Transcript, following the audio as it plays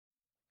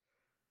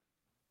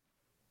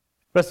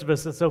Rest of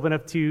us, let's open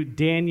up to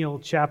Daniel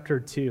chapter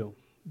 2.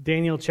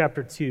 Daniel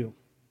chapter 2.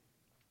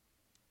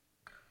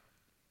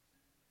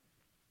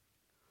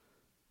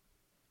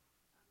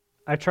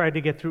 I tried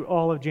to get through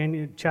all of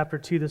Daniel chapter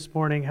 2 this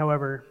morning.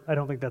 However, I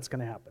don't think that's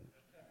going to happen.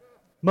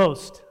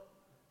 Most.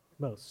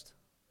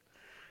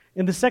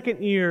 In the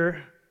second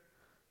year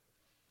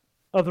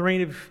of the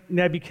reign of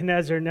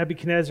Nebuchadnezzar,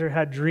 Nebuchadnezzar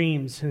had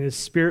dreams, and his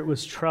spirit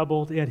was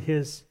troubled, and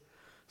his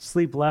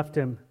sleep left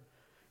him.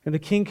 And the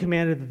king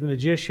commanded that the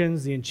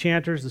magicians, the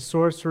enchanters, the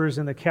sorcerers,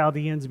 and the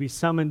Chaldeans be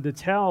summoned to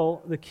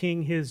tell the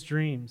king his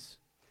dreams.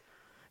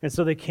 And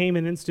so they came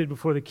and stood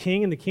before the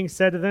king, and the king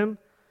said to them,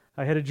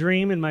 I had a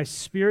dream, and my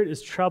spirit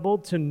is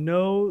troubled to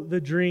know the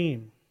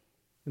dream.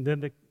 And then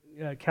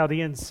the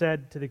Chaldeans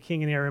said to the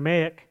king in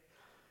Aramaic,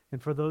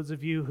 and for those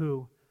of you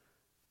who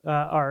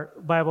are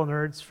Bible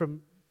nerds,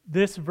 from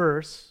this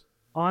verse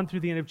on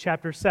through the end of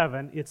chapter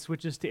 7, it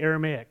switches to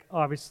Aramaic.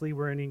 Obviously,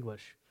 we're in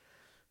English.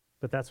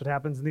 But that's what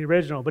happens in the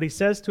original. But he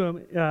says to him,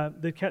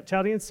 the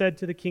Chaldean said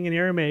to the king in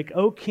Aramaic,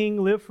 O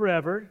king, live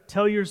forever.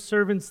 Tell your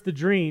servants the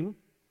dream,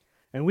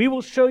 and we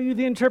will show you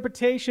the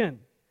interpretation.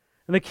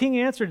 And the king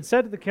answered and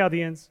said to the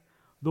Chaldeans,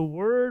 the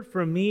word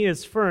from me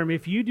is firm.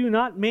 If you do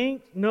not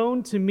make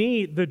known to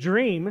me the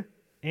dream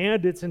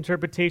and its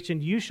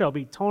interpretation, you shall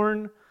be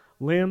torn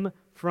limb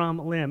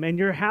from limb, and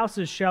your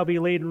houses shall be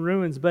laid in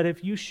ruins. But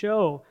if you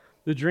show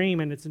the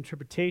dream and its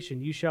interpretation,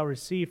 you shall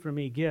receive from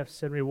me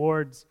gifts and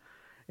rewards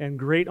and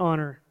great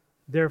honor.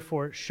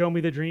 Therefore, show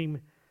me the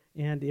dream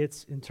and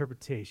its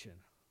interpretation.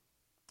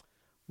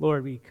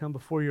 Lord, we come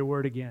before your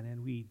word again,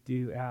 and we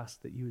do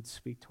ask that you would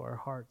speak to our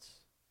hearts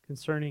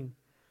concerning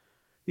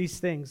these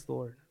things,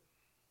 Lord.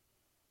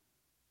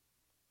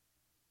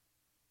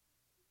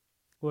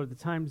 Lord, the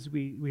times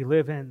we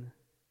live in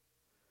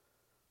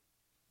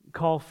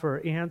call for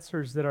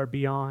answers that are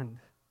beyond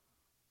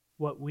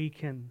what we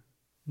can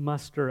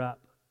muster up.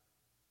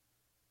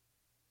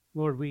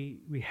 Lord, we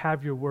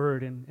have your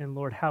word, and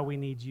Lord, how we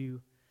need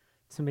you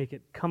to make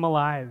it come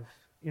alive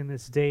in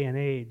this day and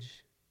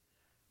age,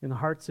 in the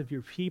hearts of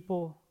your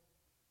people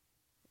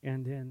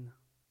and in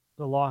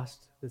the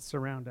lost that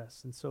surround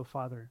us. And so,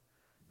 Father,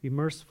 be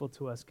merciful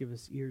to us. Give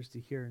us ears to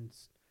hear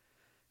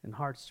and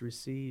hearts to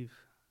receive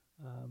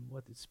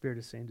what the Spirit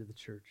is saying to the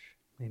church.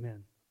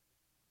 Amen.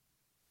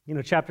 You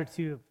know, chapter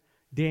 2 of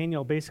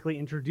Daniel basically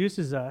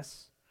introduces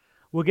us,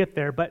 we'll get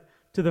there, but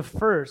to the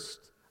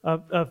first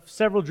of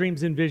several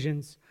dreams and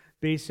visions,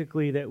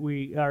 basically, that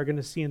we are going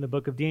to see in the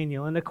book of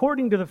Daniel. And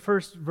according to the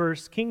first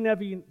verse, King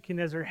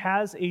Nebuchadnezzar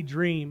has a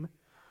dream,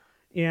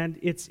 and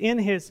it's in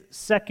his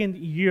second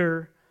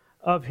year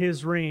of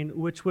his reign,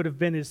 which would have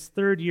been his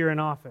third year in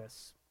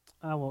office.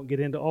 I won't get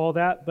into all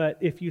that, but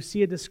if you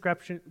see a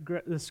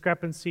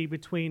discrepancy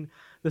between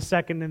the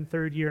second and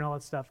third year and all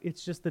that stuff,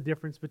 it's just the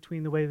difference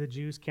between the way the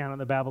Jews count and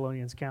the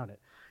Babylonians count it.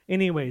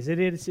 Anyways, it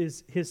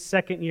is his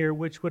second year,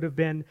 which would have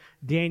been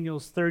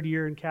Daniel's third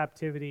year in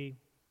captivity,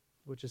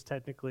 which is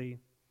technically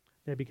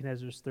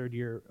Nebuchadnezzar's third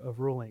year of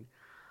ruling.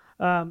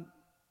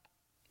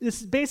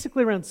 This is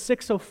basically around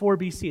 604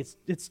 BC.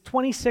 It's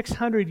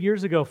 2,600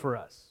 years ago for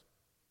us.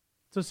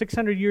 So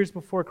 600 years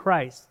before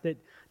Christ that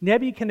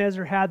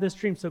Nebuchadnezzar had this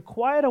dream. So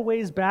quite a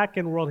ways back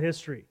in world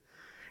history.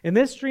 And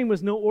this dream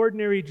was no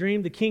ordinary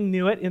dream. The king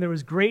knew it, and there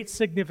was great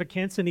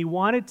significance, and he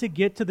wanted to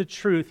get to the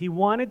truth. He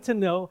wanted to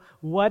know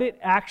what it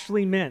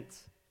actually meant.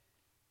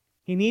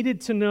 He needed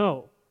to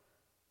know.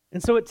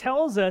 And so it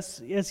tells us,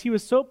 as he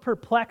was so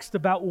perplexed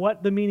about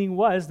what the meaning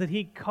was, that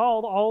he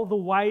called all the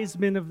wise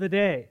men of the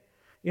day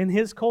in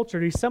his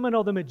culture. He summoned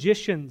all the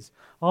magicians,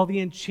 all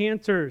the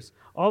enchanters,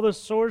 all the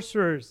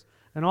sorcerers,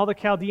 and all the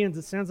Chaldeans.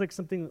 It sounds like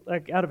something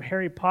like out of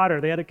Harry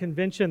Potter. They had a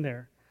convention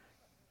there.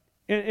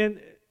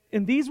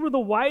 And these were the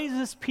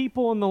wisest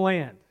people in the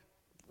land.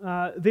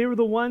 They were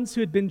the ones who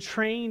had been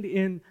trained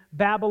in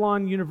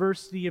Babylon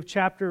University of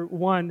chapter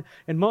 1,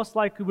 and most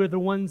likely were the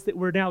ones that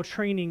were now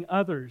training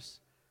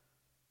others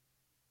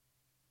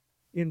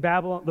in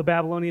Babylon, the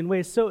Babylonian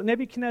ways. So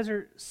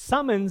Nebuchadnezzar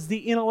summons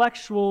the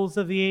intellectuals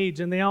of the age,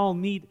 and they all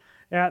meet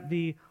at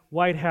the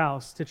White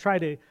House to try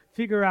to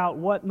figure out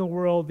what in the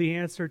world the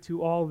answer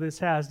to all this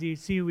has. Do you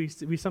see, we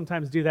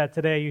sometimes do that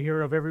today. You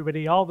hear of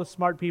everybody, all the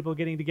smart people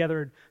getting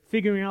together and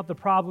figuring out the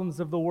problems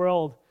of the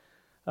world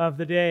of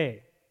the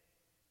day.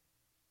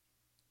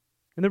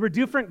 And there were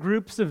different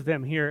groups of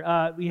them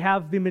here. We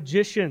have the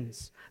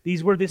magicians.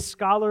 These were the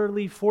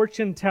scholarly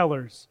fortune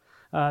tellers.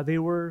 They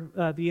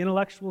were the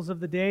intellectuals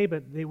of the day,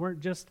 but they weren't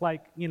just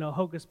like,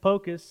 hocus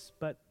pocus,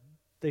 but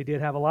they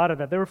did have a lot of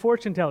that. They were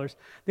fortune tellers.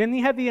 Then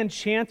you had the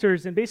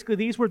enchanters, and basically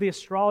these were the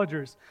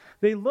astrologers.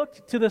 They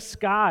looked to the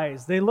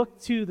skies. They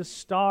looked to the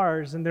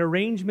stars and the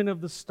arrangement of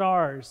the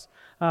stars,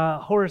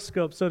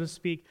 horoscope, so to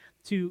speak,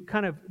 to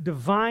kind of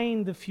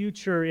divine the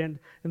future and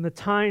the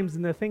times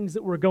and the things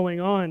that were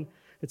going on.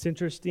 It's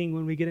interesting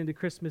when we get into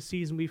Christmas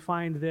season, we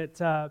find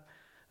that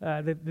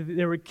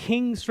there were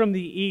kings from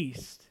the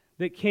east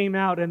that came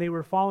out and they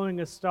were following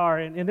a star.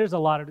 And there's a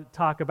lot of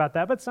talk about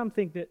that, but some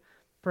think that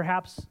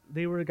perhaps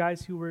they were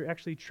guys who were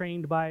actually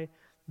trained by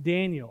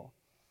Daniel.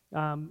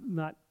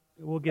 Not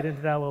We'll get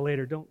into that a little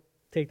later. Don't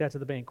take that to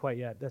the bank quite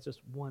yet. That's just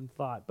one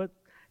thought. But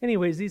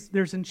anyways,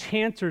 there's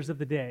enchanters of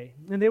the day,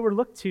 and they were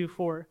looked to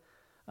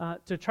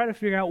try to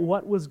figure out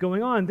what was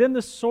going on. Then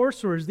the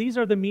sorcerers, these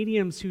are the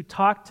mediums who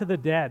talk to the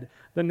dead,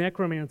 the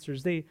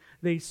necromancers.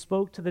 They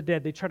spoke to the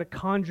dead. They try to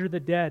conjure the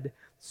dead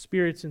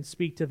spirits and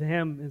speak to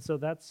them. And so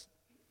that's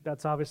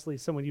obviously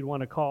someone you'd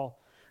want to call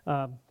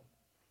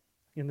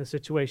in the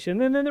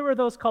situation. And then there were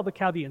those called the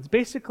Chaldeans.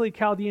 Basically,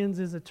 Chaldeans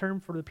is a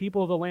term for the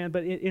people of the land,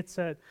 but it's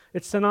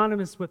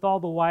synonymous with all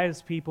the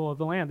wise people of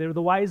the land. They were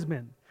the wise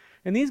men.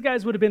 And these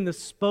guys would have been the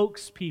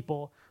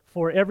spokespeople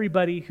for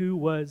everybody who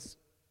was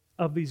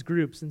of these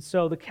groups. And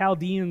so the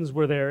Chaldeans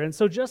were there. And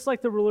so just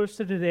like the rulers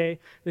to today,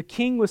 the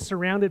king was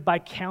surrounded by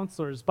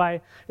counselors,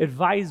 by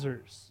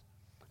advisors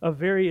of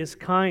various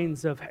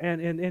kinds of,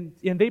 and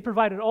they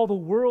provided all the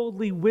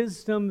worldly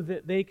wisdom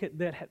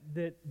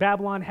that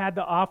Babylon had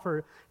to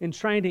offer in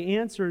trying to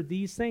answer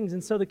these things.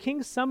 And so the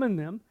king summoned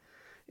them,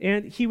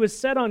 and he was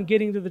set on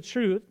getting the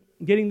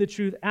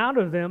truth out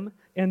of them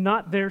and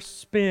not their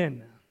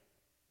spin.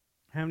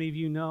 How many of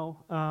you know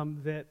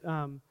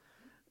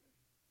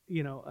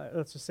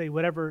let's just say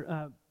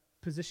whatever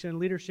position in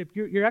leadership,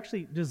 you're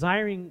actually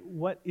desiring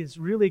what is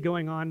really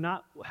going on,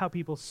 not how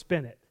people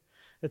spin it.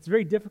 It's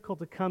very difficult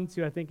to come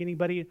to. I think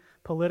anybody,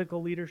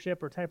 political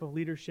leadership or type of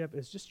leadership,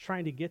 is just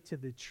trying to get to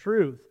the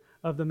truth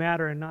of the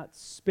matter and not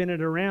spin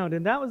it around.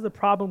 And that was the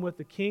problem with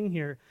the king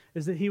here,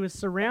 is that he was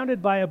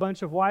surrounded by a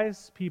bunch of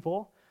wise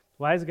people,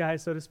 wise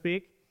guys, so to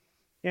speak,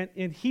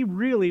 and he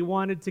really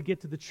wanted to get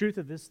to the truth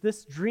of this.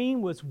 This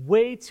dream was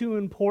way too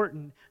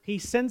important. He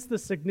sensed the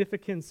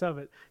significance of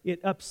it. It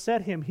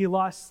upset him. He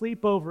lost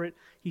sleep over it.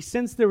 He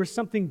sensed there was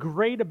something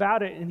great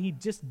about it, and he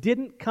just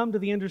didn't come to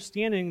the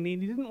understanding. And he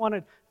didn't want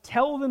to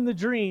tell them the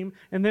dream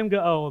and then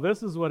go, oh,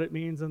 this is what it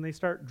means. And they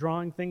start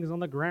drawing things on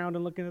the ground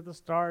and looking at the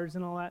stars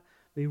and all that.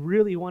 They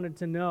really wanted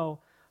to know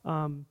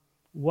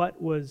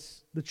what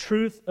was the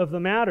truth of the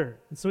matter.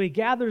 And so he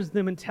gathers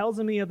them and tells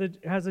them he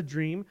has a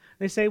dream.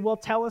 They say, well,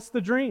 tell us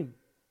the dream.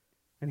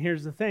 And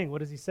here's the thing. What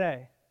does he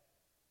say?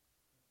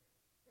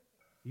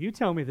 You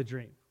tell me the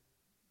dream.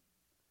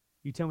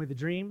 You tell me the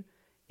dream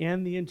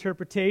and the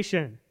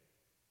interpretation.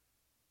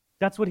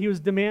 That's what he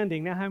was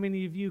demanding. Now, how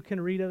many of you can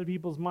read other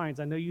people's minds?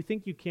 I know you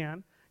think you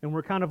can, and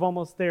we're kind of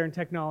almost there in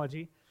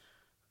technology.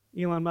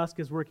 Elon Musk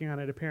is working on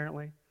it,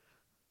 apparently.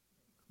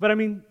 But I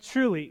mean,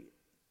 truly,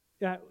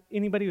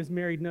 anybody who's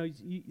married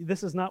knows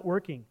this is not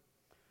working.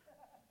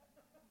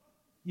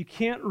 You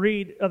can't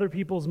read other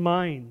people's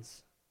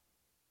minds,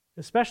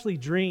 especially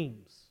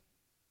dreams.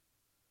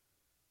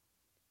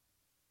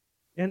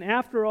 And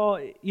after all,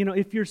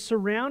 if you're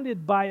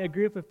surrounded by a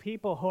group of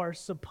people who are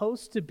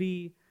supposed to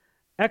be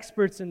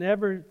experts in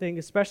everything,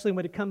 especially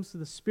when it comes to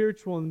the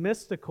spiritual and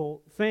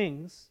mystical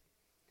things,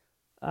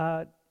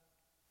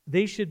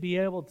 they should be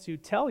able to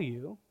tell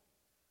you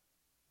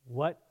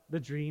what the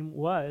dream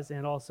was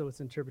and also its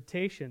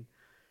interpretation.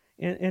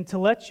 And to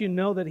let you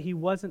know that he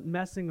wasn't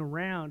messing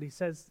around, he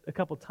says a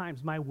couple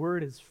times, my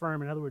word is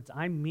firm. In other words,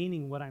 I'm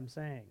meaning what I'm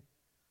saying.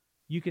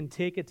 You can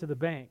take it to the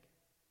bank.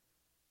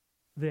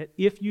 That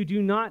if you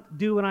do not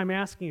do what I'm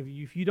asking of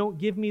you, if you don't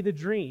give me the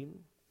dream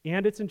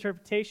and its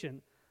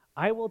interpretation,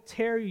 I will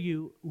tear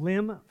you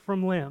limb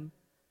from limb,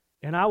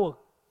 and I will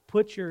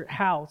put your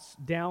house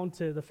down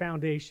to the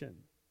foundation.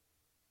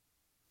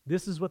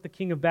 This is what the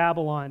king of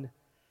Babylon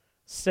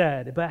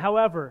said. But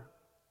however,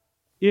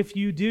 if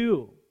you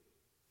do,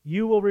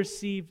 you will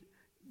receive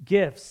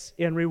gifts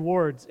and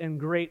rewards and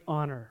great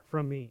honor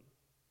from me.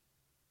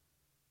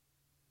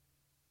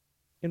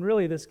 And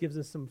really, this gives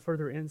us some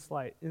further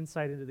insight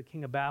into the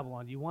king of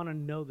Babylon. You want to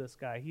know this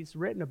guy. He's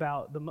written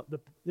about,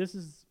 this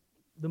is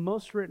the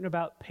most written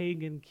about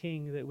pagan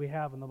king that we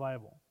have in the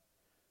Bible.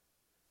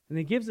 And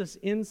it gives us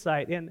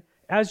insight. And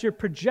as you're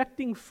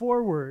projecting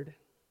forward,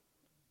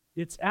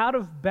 it's out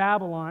of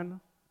Babylon.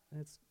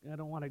 I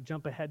don't want to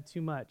jump ahead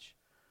too much.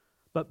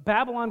 But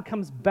Babylon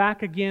comes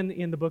back again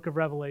in the book of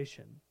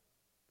Revelation.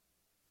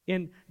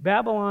 And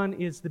Babylon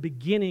is the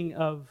beginning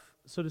of,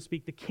 so to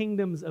speak, the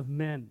kingdoms of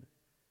men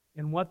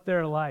and what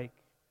they're like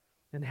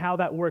and how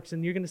that works.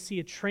 And you're going to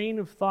see a train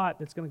of thought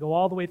that's going to go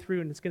all the way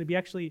through, and it's going to be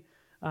actually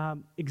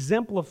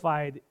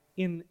exemplified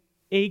in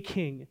a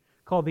king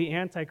called the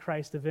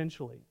Antichrist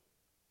eventually.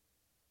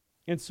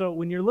 And so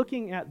when you're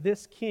looking at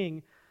this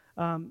king,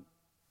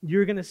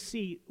 you're going to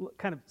see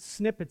kind of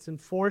snippets and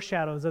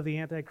foreshadows of the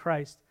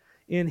Antichrist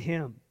in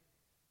him.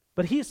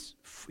 But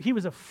he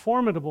was a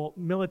formidable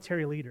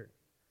military leader.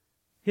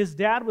 His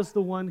dad was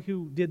the one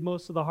who did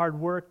most of the hard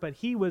work, but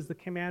he was the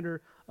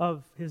commander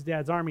of his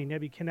dad's army,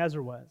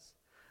 Nebuchadnezzar was.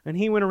 And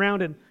he went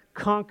around and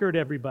conquered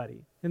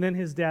everybody. And then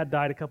his dad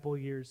died a couple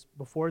of years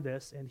before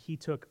this, and he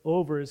took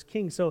over as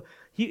king. So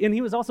he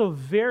was also a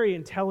very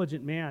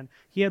intelligent man.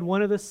 He had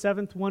one of the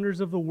seventh wonders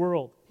of the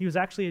world. He was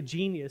actually a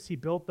genius. He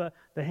built the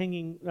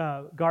hanging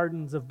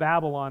gardens of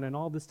Babylon and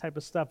all this type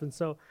of stuff. And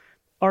so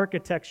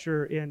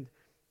architecture and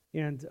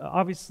and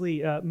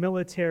obviously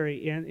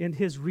military, and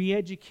his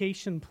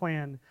re-education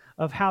plan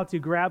of how to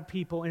grab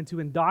people and to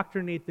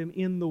indoctrinate them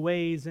in the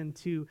ways and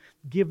to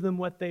give them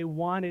what they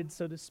wanted,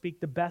 so to speak,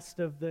 the best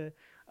of the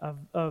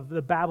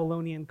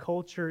Babylonian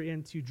culture,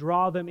 and to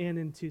draw them in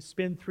and to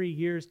spend 3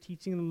 years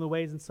teaching them the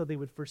ways, and so they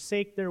would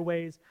forsake their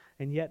ways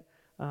and yet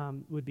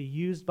would be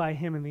used by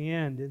him in the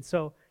end. And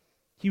so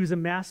he was a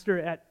master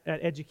at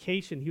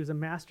education. He was a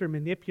master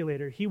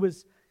manipulator.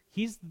 He's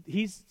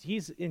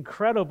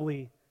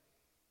incredibly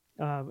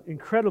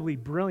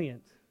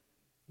brilliant.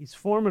 He's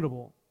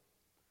formidable.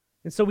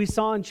 And so we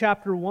saw in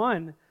chapter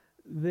 1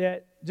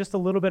 that just a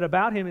little bit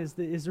about him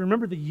is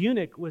remember, the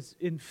eunuch was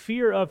in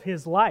fear of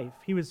his life.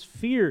 He was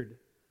feared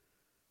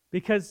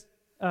because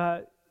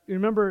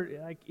remember,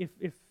 like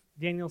if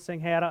Daniel's saying,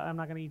 "Hey, I'm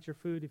not going to eat your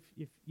food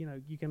if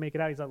you can make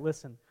it out," he's like,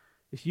 "Listen,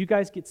 if you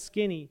guys get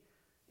skinny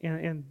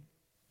and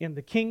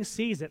the king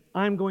sees it,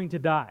 I'm going to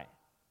die.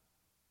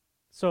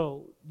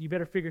 So you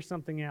better figure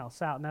something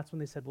else out." And that's when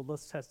they said, "Well,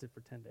 let's test it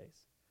for 10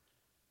 days."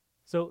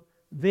 So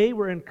they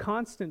were in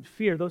constant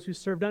fear. Those who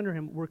served under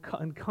him were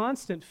in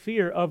constant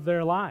fear of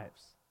their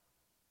lives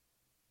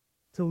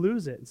to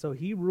lose it. And so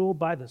he ruled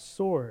by the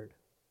sword.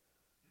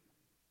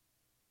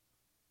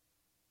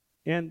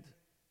 And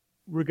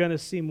we're going to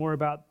see more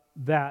about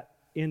that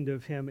end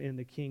of him in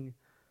the king,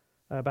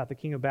 about the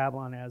king of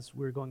Babylon as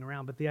we're going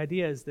around. But the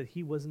idea is that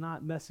he was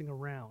not messing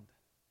around.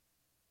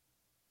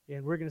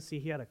 And we're going to see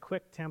he had a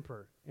quick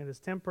temper. And his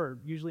temper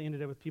usually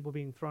ended up with people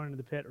being thrown into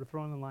the pit or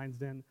thrown in the lion's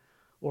den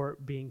or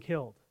being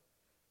killed.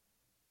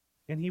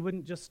 And he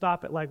wouldn't just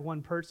stop at like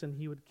one person.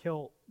 He would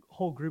kill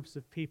whole groups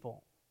of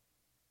people.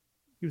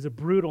 He was a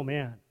brutal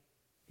man.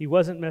 He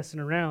wasn't messing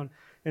around.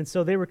 And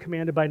so they were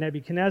commanded by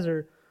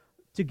Nebuchadnezzar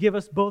to give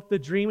us both the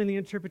dream and the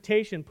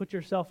interpretation. Put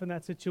yourself in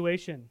that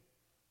situation.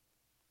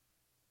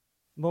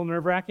 A little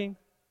nerve-wracking?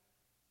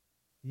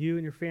 You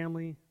and your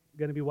family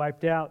going to be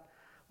wiped out.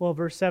 Well,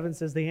 verse 7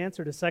 says, they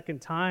answered a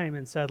second time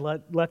and said,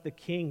 let the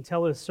king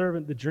tell his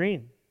servant the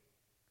dream,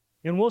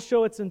 and we'll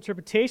show its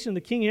interpretation.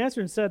 The king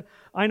answered and said,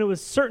 I know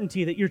with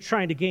certainty that you're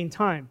trying to gain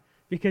time,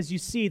 because you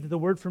see that the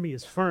word for me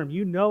is firm.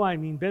 You know I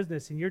mean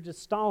business, and you're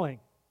just stalling.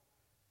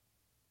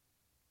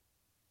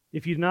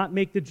 If you do not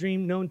make the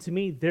dream known to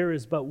me, there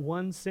is but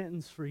one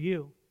sentence for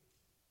you: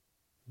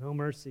 no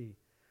mercy.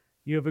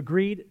 You have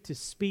agreed to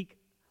speak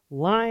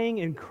lying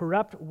and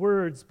corrupt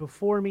words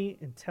before me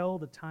until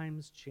the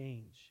times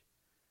change.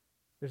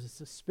 There's a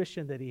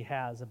suspicion that he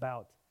has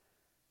about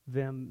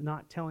them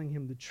not telling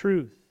him the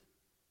truth.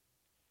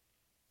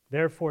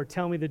 Therefore,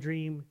 tell me the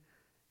dream,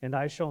 and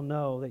I shall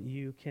know that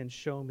you can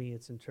show me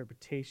its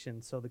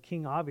interpretation. So the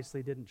king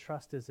obviously didn't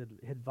trust his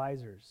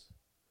advisors.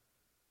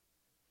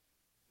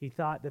 He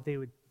thought that they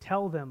would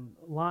tell him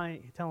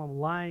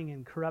lying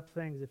and corrupt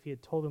things if he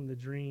had told them the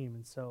dream.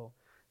 And so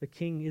the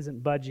king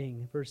isn't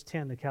budging. Verse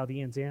 10, the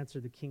Chaldeans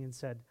answered the king and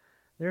said,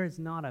 there is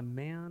not a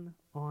man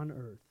on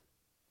earth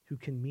who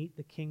can meet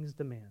the king's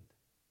demand.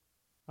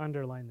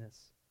 Underline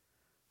this.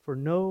 For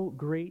no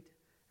great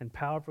and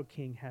powerful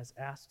king has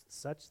asked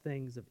such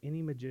things of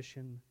any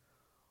magician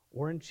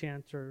or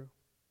enchanter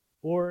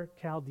or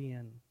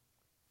Chaldean.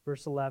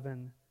 Verse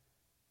 11,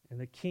 and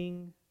the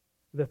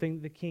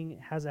thing the king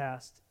has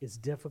asked is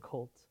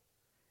difficult,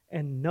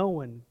 and no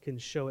one can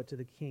show it to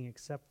the king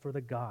except for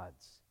the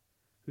gods,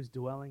 whose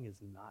dwelling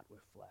is not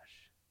with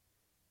flesh.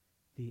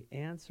 The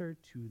answer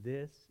to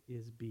this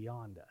is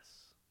beyond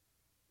us.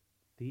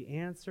 The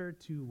answer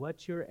to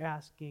what you're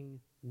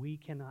asking, we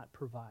cannot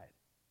provide.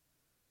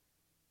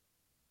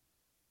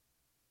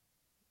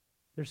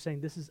 They're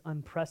saying this is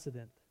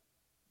unprecedented.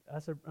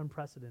 That's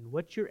unprecedented.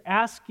 What you're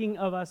asking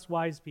of us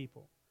wise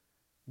people,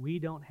 we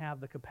don't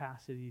have the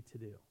capacity to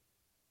do.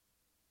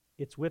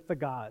 It's with the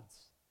gods,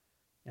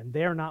 and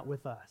they're not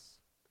with us.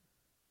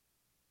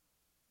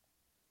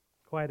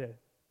 Quite an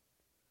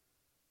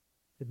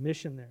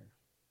admission there.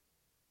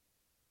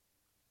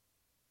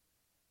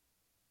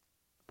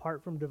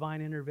 Apart from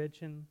divine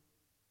intervention,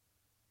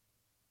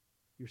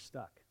 you're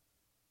stuck.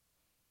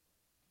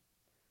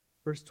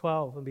 Verse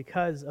 12, and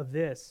because of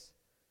this,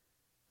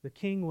 the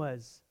king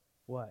was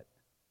what?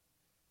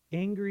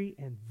 Angry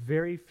and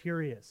very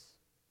furious.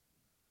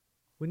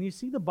 When you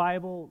see the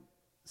Bible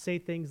say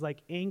things like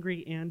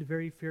angry and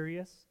very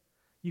furious,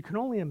 you can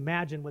only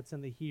imagine what's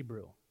in the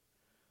Hebrew,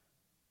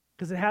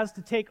 because it has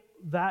to take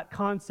that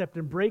concept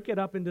and break it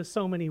up into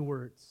so many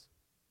words.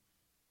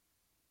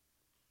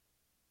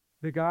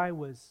 The guy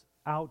was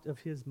out of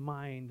his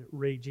mind,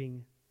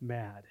 raging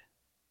mad.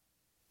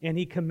 And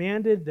he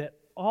commanded that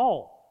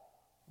all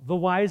the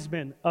wise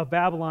men of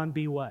Babylon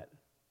be what?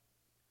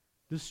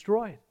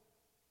 Destroyed.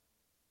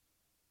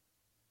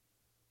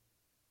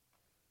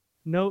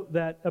 Note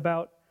that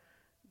about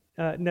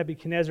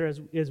Nebuchadnezzar,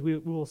 as we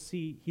will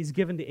see, he's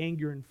given to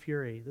anger and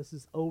fury. This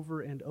is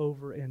over and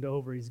over and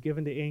over. He's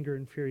given to anger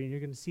and fury, and you're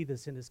going to see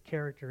this in his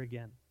character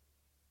again.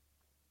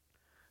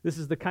 This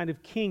is the kind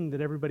of king that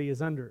everybody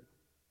is under.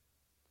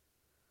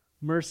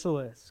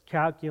 Merciless,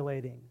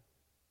 calculating,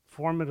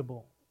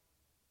 formidable,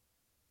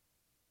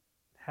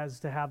 has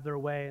to have their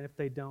way, and if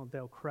they don't,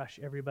 they'll crush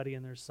everybody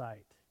in their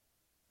sight.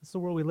 That's the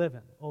world we live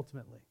in,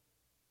 ultimately.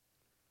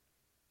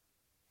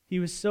 He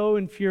was so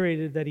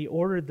infuriated that he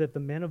ordered that the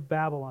men of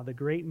Babylon, the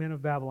great men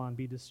of Babylon,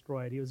 be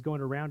destroyed. He was going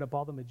to round up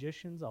all the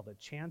magicians, all the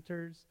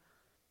chanters,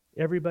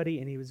 everybody,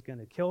 and he was going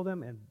to kill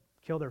them and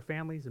kill their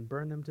families and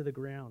burn them to the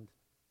ground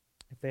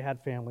if they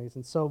had families.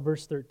 And so,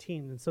 verse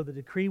 13, and so the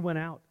decree went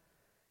out,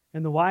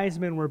 and the wise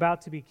men were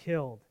about to be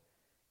killed,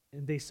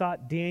 and they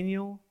sought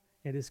Daniel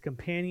and his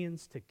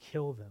companions to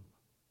kill them.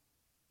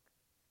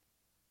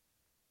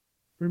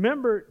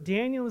 Remember,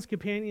 Daniel and his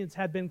companions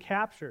had been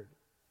captured.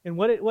 And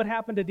what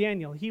happened to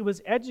Daniel? He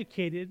was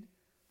educated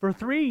for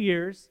 3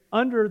 years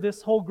under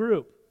this whole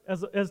group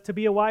as to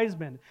be a wise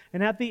man.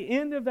 And at the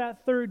end of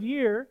that 3rd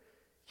year,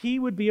 he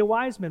would be a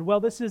wise man.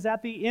 Well, this is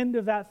at the end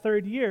of that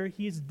 3rd year.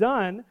 He's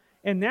done,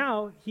 and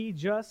now he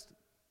just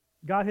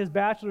got his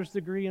bachelor's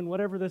degree in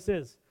whatever this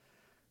is.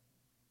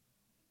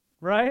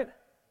 Right?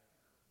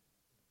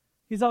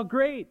 He's all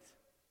great.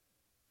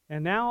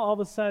 And now all of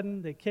a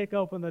sudden, they kick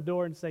open the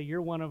door and say,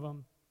 "You're one of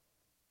them.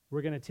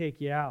 We're going to take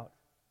you out."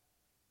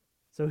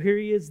 So here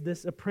he is,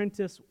 this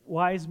apprentice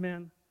wise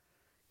man.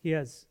 He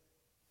has,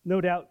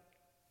 no doubt,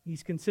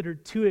 he's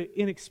considered too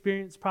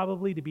inexperienced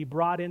probably to be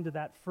brought into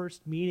that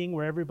first meeting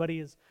where everybody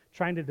is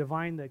trying to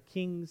divine the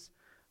king's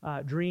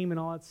dream and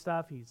all that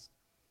stuff. He's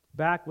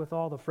back with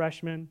all the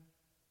freshmen.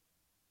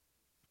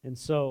 And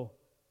so,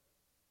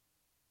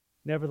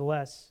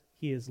 nevertheless,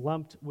 he is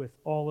lumped with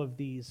all of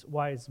these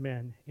wise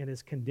men and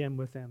is condemned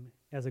with them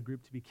as a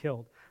group to be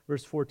killed.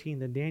 Verse 14,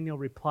 then Daniel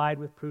replied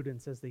with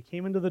prudence as they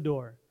came into the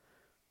door.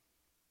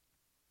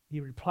 He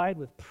replied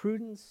with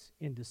prudence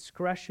and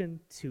discretion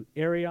to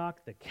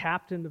Arioch, the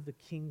captain of the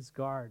king's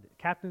guard.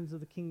 Captains of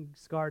the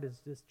king's guard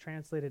is just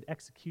translated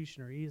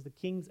executioner. He is the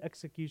king's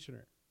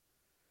executioner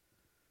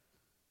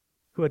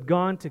who had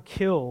gone to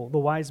kill the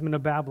wise men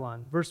of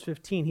Babylon. Verse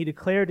 15, he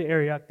declared to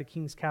Arioch, the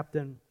king's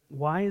captain,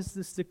 "Why is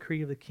this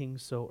decree of the king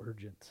so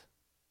urgent?"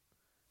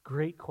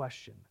 Great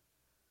question.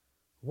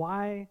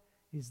 Why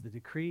is the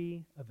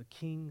decree of the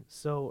king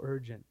so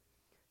urgent?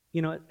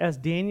 You know, as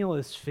Daniel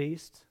is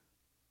faced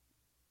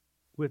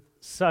with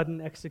sudden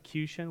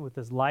execution, with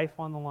his life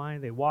on the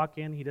line, they walk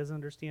in, he doesn't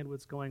understand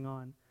what's going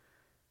on.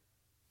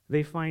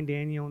 They find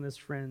Daniel and his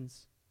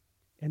friends,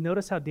 and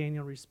notice how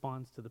Daniel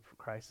responds to the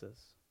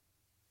crisis.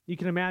 You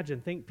can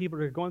imagine, think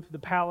people are going through the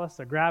palace,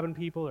 they're grabbing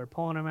people, they're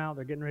pulling them out,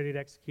 they're getting ready to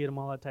execute them,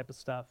 all that type of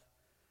stuff.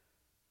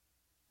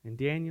 And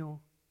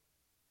Daniel,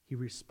 he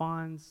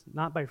responds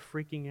not by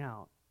freaking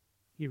out,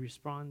 he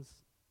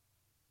responds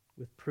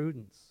with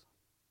prudence.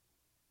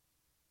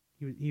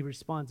 He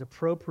responds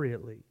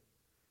appropriately.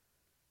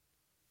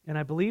 And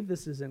I believe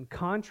this is in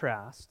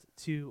contrast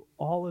to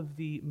all of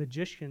the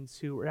magicians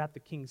who were at the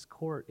king's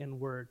court and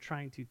were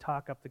trying to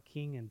talk up the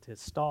king and to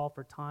stall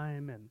for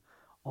time and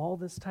all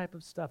this type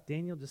of stuff.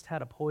 Daniel just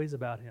had a poise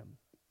about him.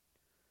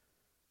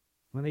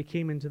 When they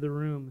came into the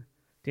room,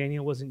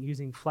 Daniel wasn't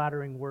using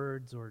flattering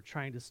words or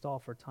trying to stall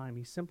for time.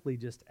 He simply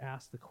just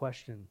asked the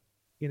question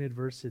in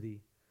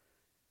adversity.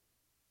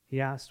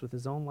 He asked with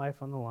his own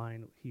life on the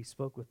line. He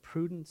spoke with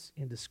prudence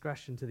and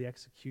discretion to the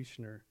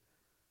executioner,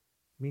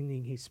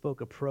 meaning he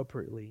spoke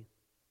appropriately,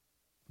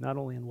 not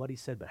only in what he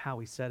said, but how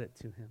he said it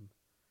to him.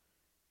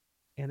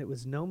 And it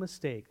was no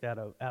mistake that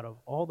out of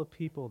all the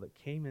people that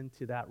came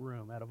into that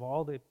room, out of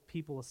all the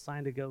people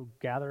assigned to go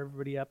gather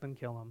everybody up and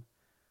kill him,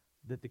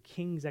 that the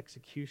king's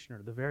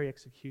executioner, the very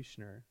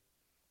executioner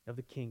of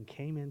the king,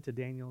 came into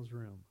Daniel's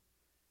room,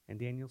 and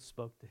Daniel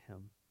spoke to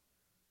him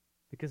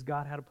because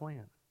God had a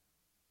plan.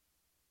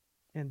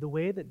 And the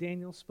way that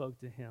Daniel spoke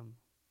to him,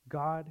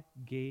 God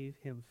gave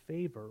him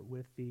favor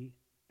with the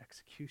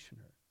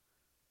executioner.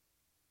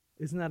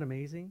 Isn't that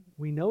amazing?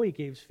 We know he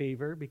gave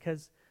favor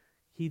because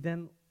he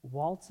then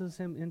waltzes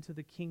him into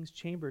the king's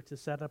chamber to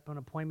set up an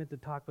appointment to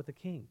talk with the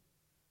king.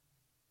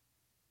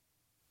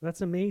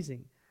 That's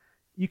amazing.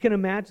 You can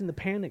imagine the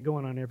panic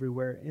going on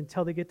everywhere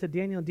until they get to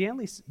Daniel.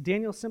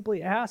 Daniel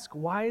simply asks,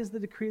 "Why is the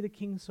decree of the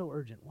king so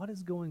urgent? What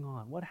is going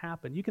on? What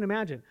happened?" You can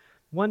imagine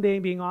one day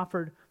being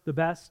offered the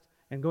best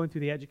and going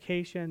through the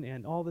education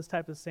and all this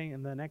type of thing,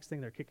 and the next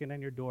thing they're kicking on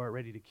your door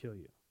ready to kill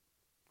you.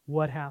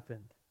 What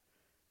happened?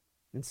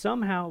 And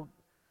somehow,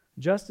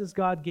 just as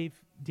God gave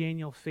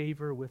Daniel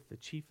favor with the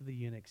chief of the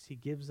eunuchs, he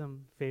gives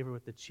him favor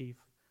with the chief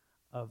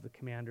of the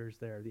commanders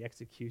there, the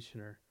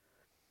executioner.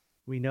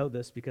 We know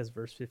this because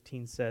verse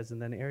 15 says,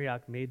 and then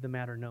Arioch made the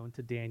matter known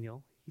to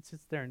Daniel. He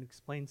sits there and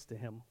explains to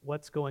him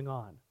what's going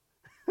on.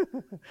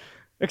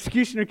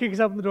 Executioner kicks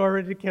open the door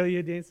ready to kill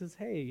you. Daniel says,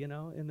 hey,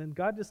 and then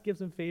God just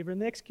gives him favor,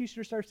 and the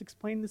executioner starts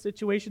explaining the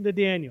situation to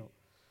Daniel.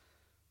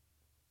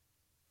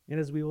 And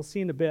as we will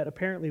see in a bit,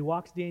 apparently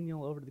walks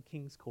Daniel over to the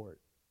king's court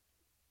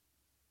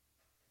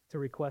to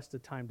request a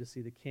time to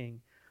see the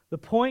king. The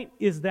point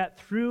is that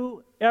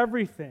through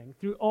everything,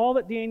 through all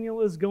that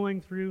Daniel is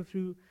going through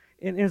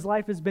in his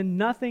life has been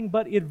nothing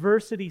but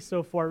adversity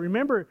so far.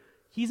 Remember,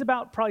 he's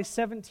about probably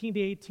 17 to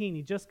 18.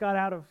 He just got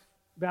out of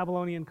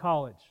Babylonian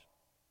college.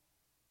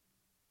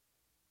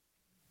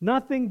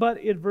 Nothing but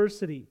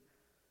adversity.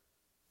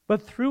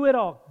 But through it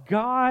all,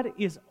 God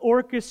is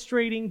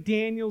orchestrating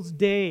Daniel's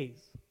days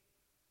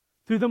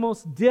through the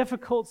most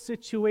difficult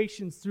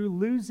situations, through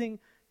losing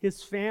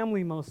his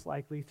family most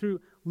likely, through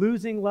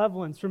losing loved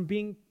ones, from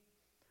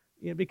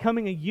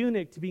becoming a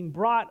eunuch, to being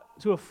brought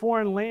to a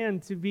foreign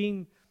land, to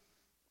being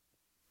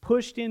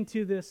pushed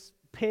into this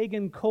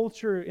pagan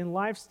culture and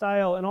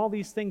lifestyle and all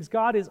these things.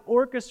 God is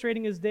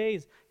orchestrating his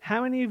days.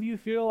 How many of you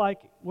feel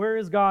like, where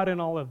is God in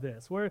all of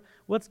this?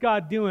 What's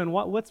God doing?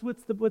 What's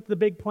the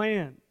big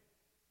plan?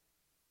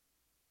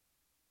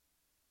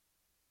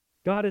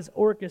 God is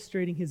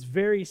orchestrating his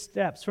very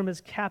steps, from his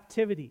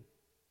captivity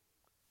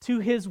to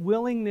his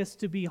willingness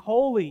to be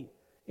holy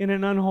in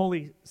an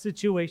unholy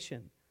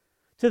situation,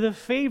 to the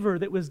favor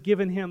that was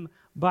given him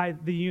by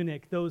the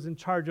eunuch, those in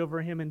charge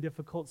over him in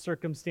difficult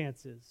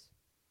circumstances,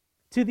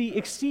 to the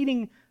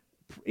exceedingly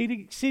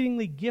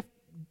gift.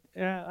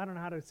 I don't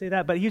know how to say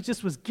that, but he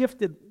just was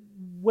gifted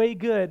way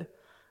good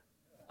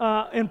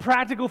in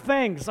practical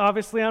things.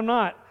 Obviously, I'm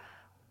not.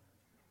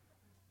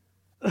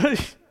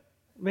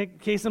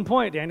 Make case in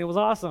point, Daniel was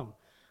awesome.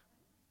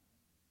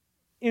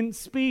 In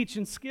speech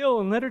and skill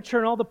and literature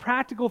and all the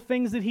practical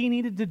things that he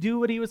needed to do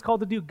what he was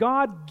called to do,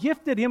 God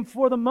gifted him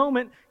for the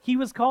moment he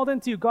was called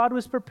into. God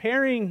was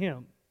preparing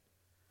him.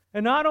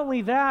 And not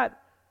only that,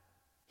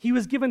 he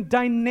was given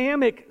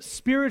dynamic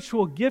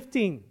spiritual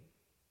gifting.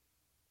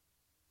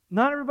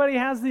 Not everybody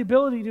has the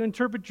ability to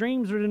interpret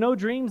dreams or to know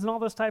dreams and all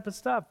this type of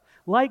stuff.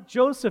 Like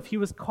Joseph, he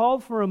was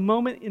called for a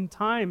moment in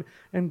time,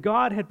 and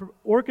God had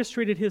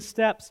orchestrated his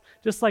steps,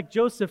 just like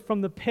Joseph, from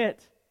the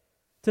pit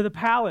to the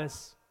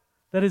palace.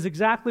 That is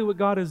exactly what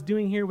God is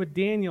doing here with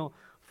Daniel,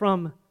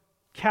 from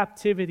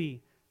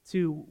captivity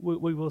to what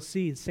we will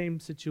see, the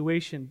same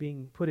situation,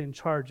 being put in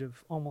charge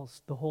of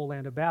almost the whole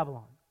land of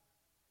Babylon.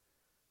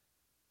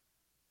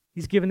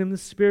 He's given him the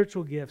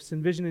spiritual gifts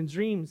and vision and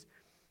dreams.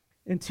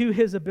 And to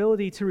his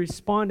ability to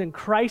respond in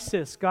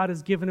crisis, God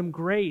has given him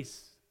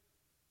grace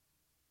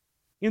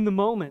in the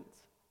moment,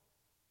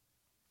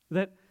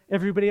 that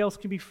everybody else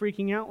can be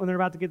freaking out when they're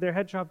about to get their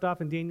head chopped off,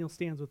 and Daniel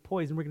stands with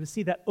poise. And we're going to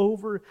see that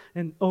over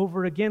and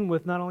over again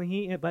with not only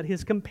he, but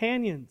his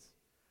companions.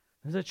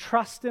 There's a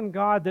trust in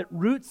God that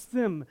roots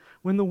them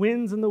when the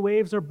winds and the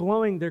waves are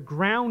blowing. They're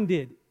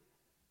grounded.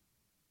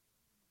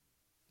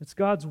 It's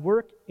God's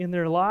work in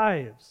their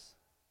lives.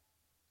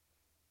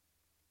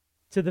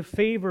 To the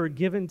favor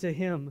given to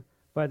him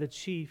by the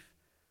chief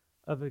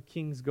of the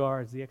king's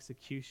guards, the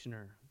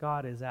executioner.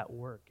 God is at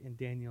work in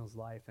Daniel's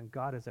life, and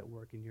God is at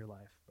work in your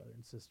life, brother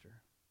and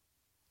sister.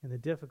 In the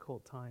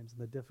difficult times, in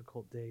the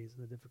difficult days,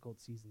 in the difficult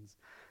seasons,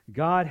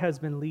 God has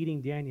been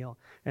leading Daniel,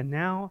 and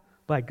now,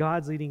 by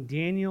God's leading,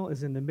 Daniel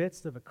is in the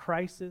midst of a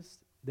crisis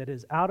that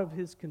is out of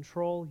his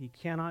control. He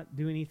cannot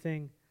do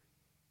anything,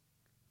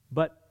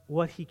 but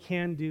what he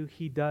can do,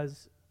 he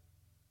does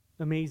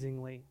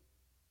amazingly.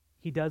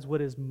 He does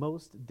what is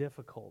most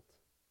difficult.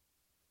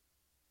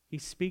 He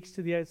speaks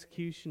to the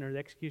executioner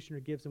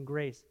gives him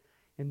grace.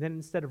 And then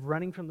instead of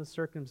running from the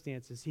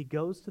circumstances, he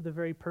goes to the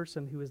very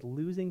person who is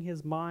losing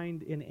his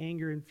mind in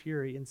anger and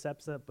fury and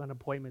sets up an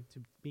appointment to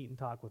meet and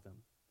talk with him.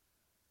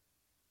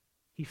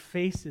 He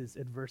faces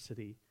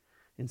adversity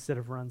instead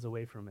of runs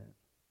away from it.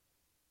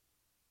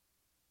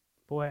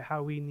 Boy,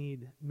 how we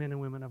need men and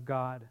women of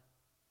God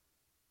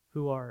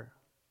who are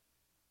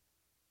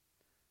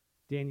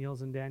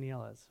Daniels and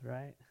Danielas,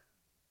 right?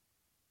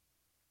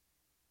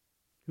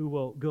 Who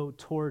will go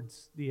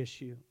towards the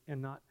issue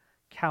and not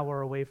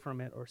cower away from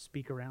it or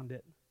speak around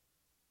it.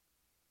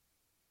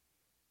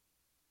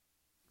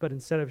 But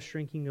instead of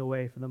shrinking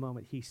away for the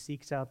moment, he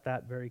seeks out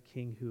that very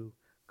king who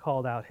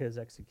called out his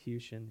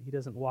execution. He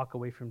doesn't walk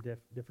away from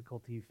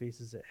difficulty. He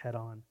faces it head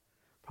on,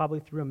 probably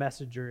through a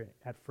messenger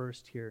at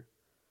first here.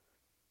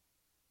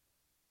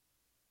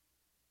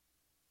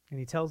 And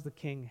he tells the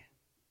king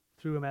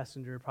through a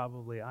messenger,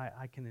 probably,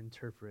 I can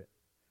interpret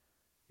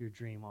your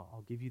dream.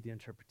 I'll give you the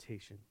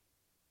interpretation.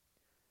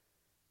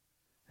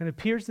 And it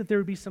appears that there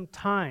would be some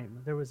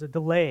time. There was a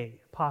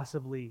delay,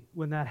 possibly,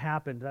 when that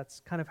happened.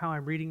 That's kind of how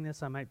I'm reading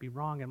this. I might be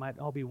wrong. It might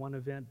all be one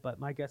event, but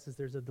my guess is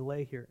there's a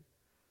delay here.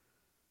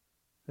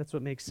 That's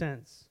what makes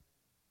sense.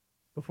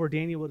 Before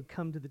Daniel would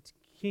come to the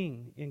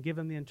king and give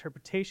him the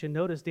interpretation,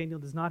 notice Daniel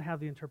does not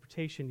have the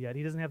interpretation yet.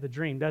 He doesn't have the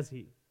dream, does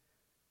he?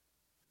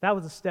 That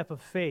was a step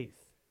of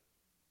faith.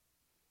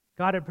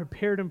 God had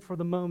prepared him for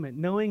the moment,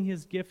 knowing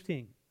his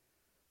gifting,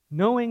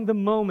 knowing the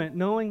moment,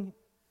 knowing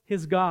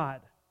his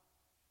God.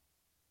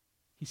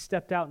 He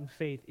stepped out in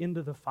faith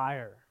into the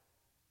fire.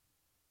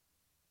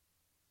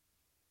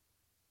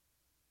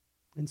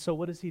 And so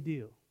what does he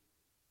do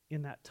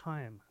in that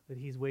time that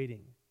he's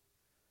waiting?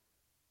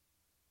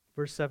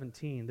 Verse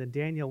 17, then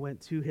Daniel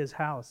went to his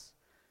house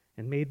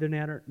and made the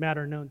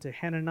matter known to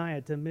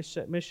Hananiah, to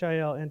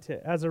Mishael, and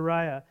to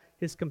Azariah,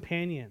 his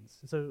companions.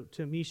 So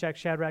to Meshach,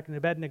 Shadrach, and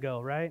Abednego,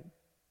 right?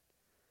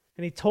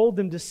 And he told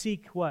them to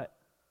seek what?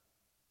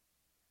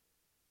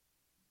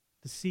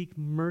 To seek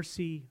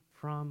mercy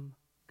from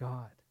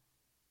God.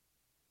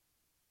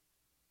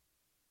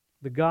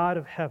 The God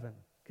of heaven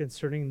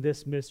concerning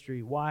this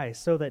mystery. Why?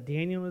 So that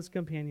Daniel and his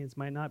companions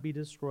might not be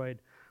destroyed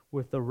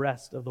with the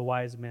rest of the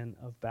wise men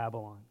of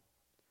Babylon.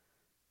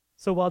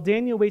 So while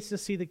Daniel waits to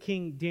see the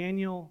king,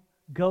 Daniel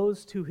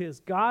goes to his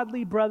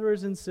godly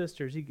brothers and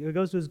sisters. He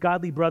goes to his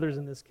godly brothers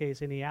in this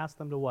case, and he asks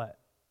them to what?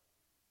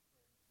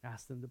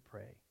 Ask them to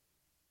pray.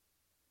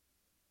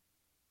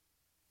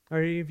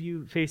 Are any of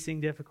you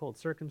facing difficult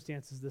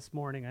circumstances this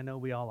morning? I know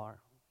we all are.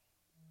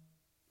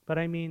 But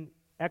I mean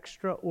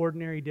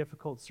extraordinary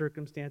difficult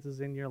circumstances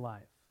in your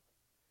life.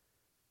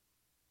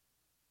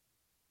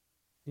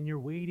 And you're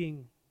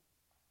waiting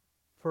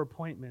for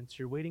appointments.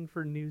 You're waiting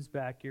for news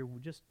back. You're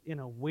just in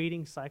a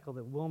waiting cycle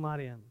that will not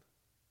end.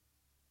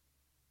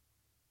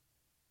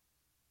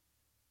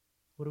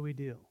 What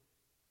do?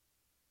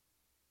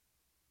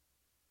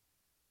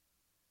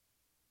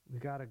 We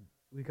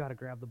got to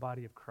grab the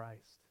body of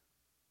Christ.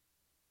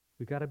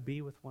 We got to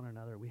be with one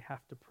another. We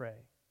have to pray.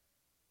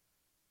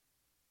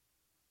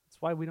 That's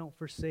why we don't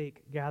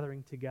forsake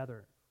gathering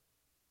together.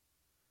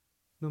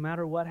 No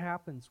matter what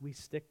happens, we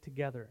stick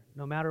together.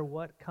 No matter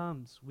what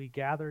comes, we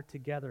gather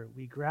together.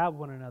 We grab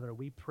one another.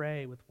 We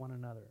pray with one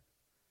another.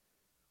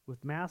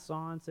 With masks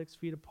on, 6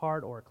 feet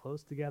apart, or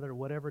close together,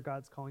 whatever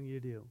God's calling you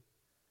to do.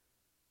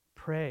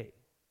 Pray.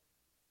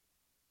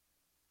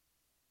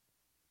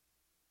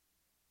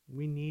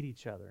 We need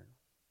each other.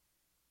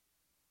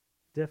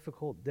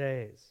 Difficult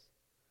days.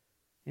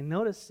 And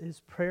notice his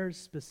prayer is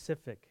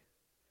specific.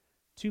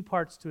 2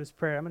 parts to his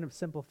prayer. I'm going to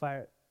simplify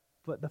it.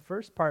 But the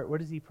first part,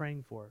 what is he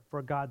praying for?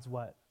 For God's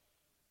what?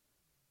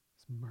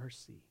 His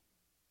mercy.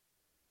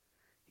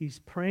 He's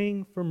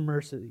praying for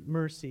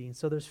mercy. And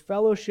so there's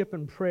fellowship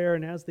and prayer,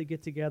 and as they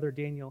get together,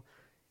 Daniel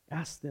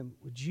asks them,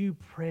 would you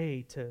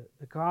pray to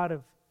the God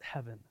of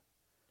heaven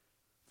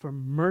for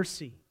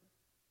mercy,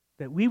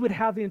 that we would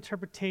have the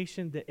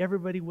interpretation that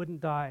everybody wouldn't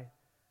die,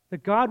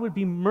 that God would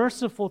be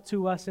merciful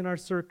to us in our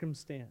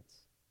circumstance.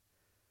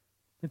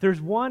 If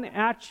there's one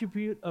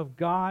attribute of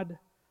God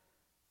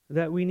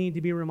that we need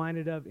to be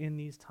reminded of in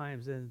these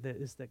times, and that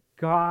is that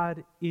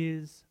God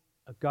is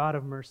a God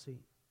of mercy.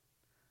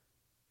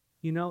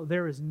 You know,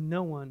 there is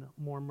no one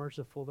more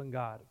merciful than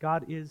God.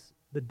 God is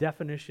the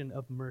definition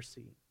of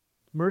mercy.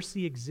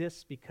 Mercy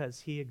exists because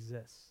He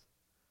exists.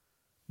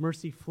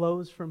 Mercy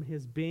flows from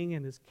His being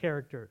and His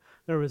character.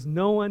 There is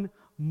no one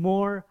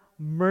more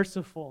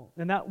merciful.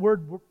 And that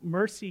word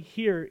mercy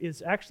here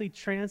is actually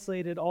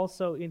translated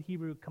also in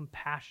Hebrew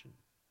compassion.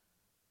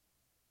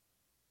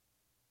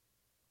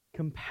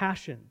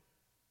 Compassion.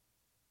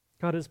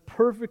 God is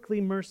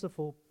perfectly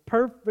merciful,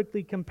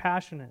 perfectly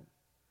compassionate.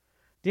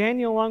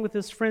 Daniel, along with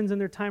his friends in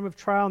their time of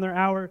trial and their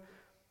hour,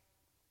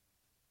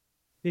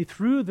 they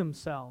threw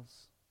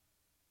themselves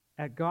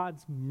at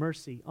God's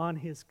mercy, on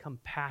His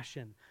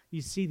compassion.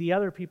 You see, the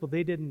other people,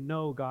 they didn't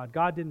know God.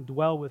 God didn't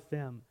dwell with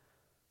them.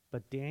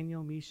 But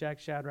Daniel,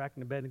 Meshach, Shadrach,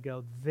 and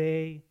Abednego,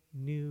 they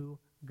knew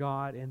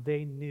God, and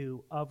they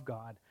knew of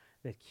God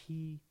that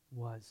He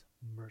was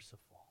merciful.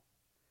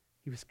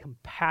 He was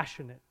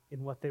compassionate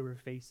in what they were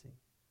facing.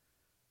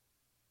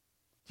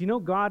 Do you know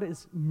God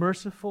is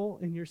merciful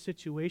in your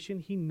situation?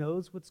 He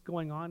knows what's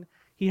going on.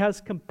 He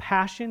has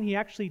compassion. He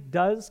actually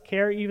does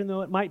care, even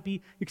though it might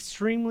be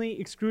extremely,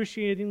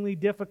 excruciatingly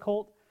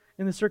difficult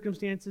in the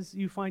circumstances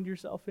you find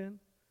yourself in.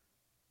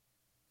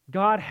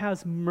 God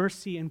has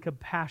mercy and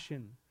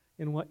compassion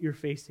in what you're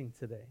facing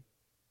today.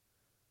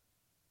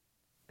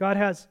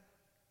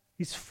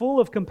 He's full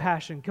of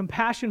compassion.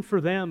 Compassion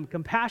for them,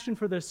 compassion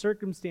for their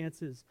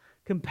circumstances,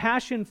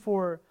 compassion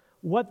for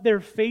what they're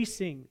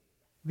facing,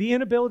 the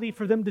inability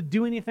for them to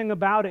do anything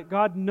about it.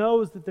 God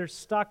knows that they're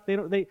stuck.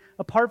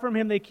 Apart from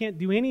Him, they can't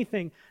do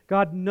anything.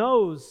 God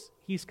knows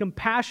He's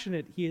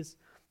compassionate. He is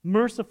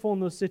merciful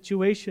in those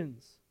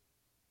situations.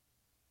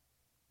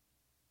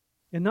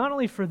 And not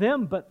only for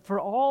them, but for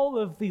all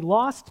of the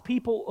lost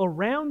people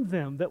around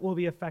them that will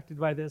be affected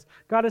by this.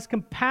 God is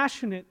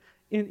compassionate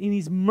and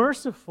He's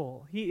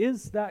merciful. He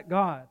is that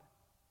God.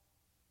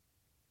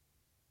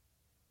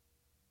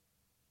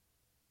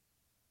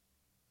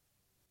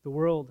 The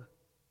world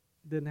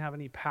didn't have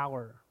any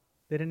power.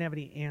 They didn't have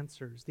any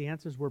answers. The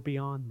answers were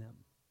beyond them.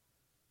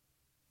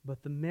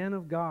 But the men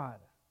of God,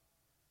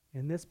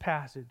 in this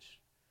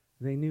passage,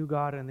 they knew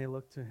God and they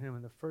looked to Him,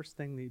 and the first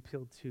thing they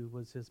appealed to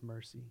was His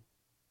mercy.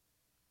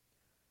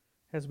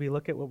 As we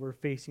look at what we're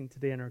facing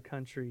today in our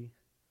country,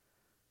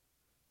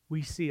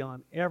 we see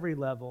on every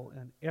level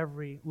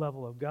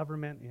of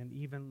government and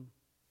even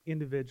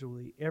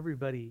individually,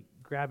 everybody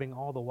grabbing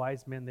all the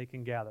wise men they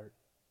can gather,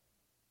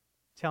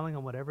 telling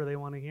them whatever they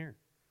want to hear.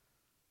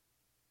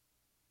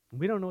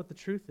 We don't know what the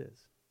truth is.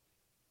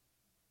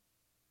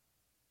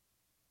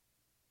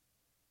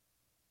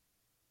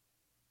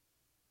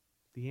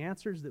 The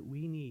answers that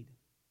we need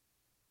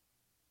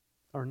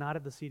are not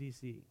at the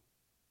CDC.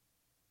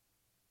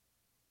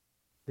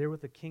 They're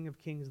with the King of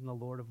Kings and the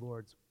Lord of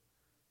Lords.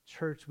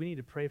 Church, we need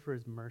to pray for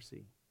His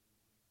mercy.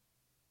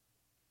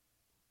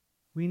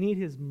 We need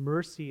His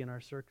mercy in our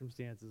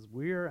circumstances.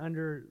 We are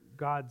under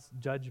God's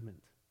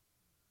judgment.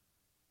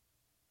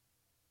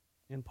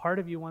 And part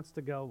of you wants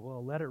to go,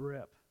 well, let it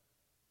rip,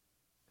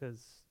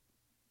 because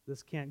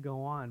this can't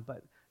go on.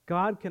 But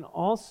God can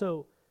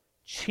also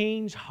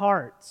change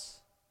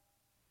hearts.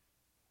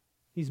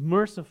 He's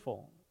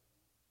merciful.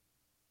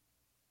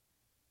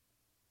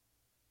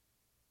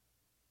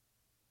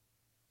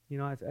 You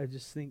know, I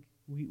just think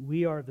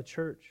we are the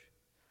church.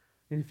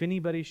 And if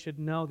anybody should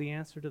know the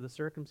answer to the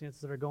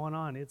circumstances that are going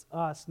on, it's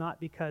us,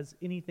 not because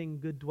anything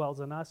good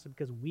dwells in us or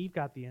because we've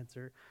got the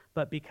answer,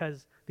 but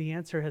because the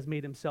answer has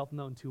made himself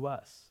known to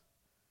us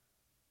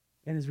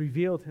and has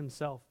revealed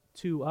himself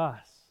to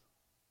us.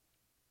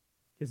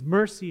 His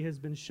mercy has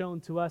been shown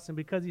to us, and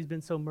because he's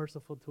been so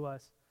merciful to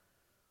us,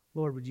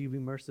 Lord, would you be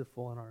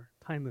merciful in our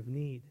time of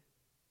need?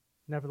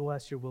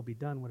 Nevertheless, your will be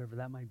done, whatever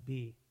that might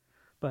be.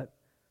 But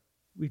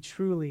we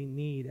truly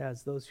need,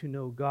 as those who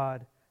know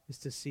God, is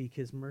to seek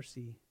his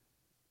mercy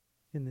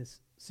in this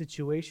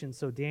situation.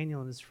 So Daniel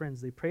and his friends,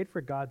 they prayed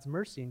for God's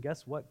mercy, and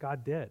guess what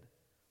God did?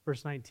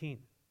 Verse 19.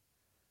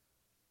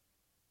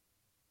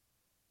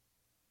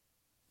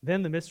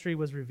 Then the mystery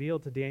was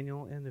revealed to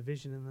Daniel in the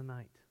vision in the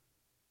night.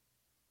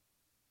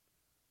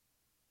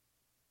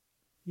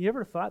 You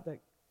ever thought that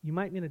you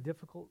might be in a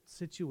difficult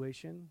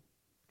situation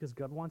because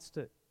God wants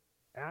to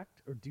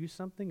act or do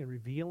something and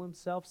reveal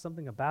himself,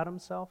 something about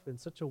himself in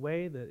such a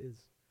way that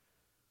is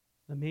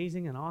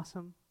amazing and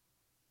awesome?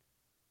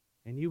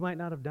 And you might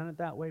not have done it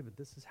that way, but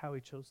this is how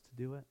he chose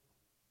to do it.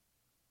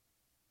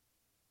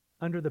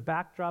 Under the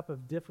backdrop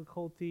of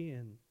difficulty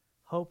and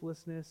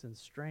hopelessness and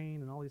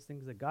strain and all these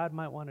things, that God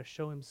might want to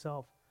show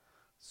himself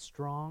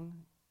strong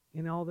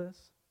in all this.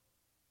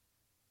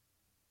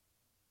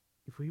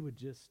 If we would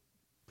just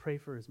pray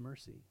for his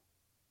mercy,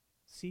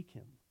 seek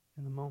him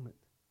in the moment.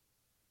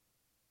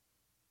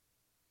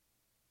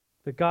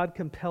 But God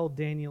compelled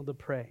Daniel to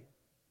pray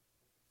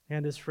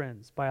and his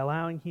friends by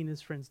allowing he and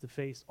his friends to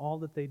face all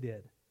that they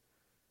did.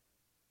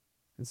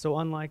 And so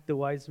unlike the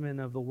wise men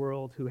of the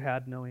world who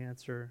had no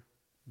answer,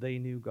 they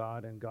knew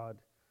God, and God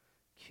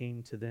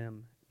came to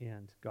them,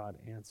 and God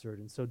answered.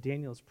 And so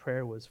Daniel's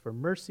prayer was for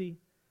mercy,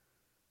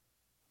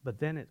 but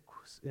then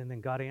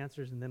God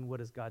answers, and then what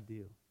does God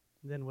do?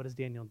 And then what does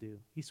Daniel do?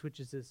 He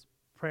switches his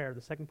prayer,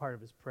 the second part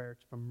of his prayer,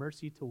 from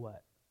mercy to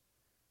what?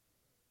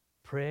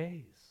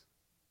 Praise.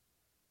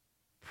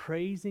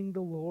 Praising the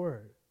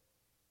Lord.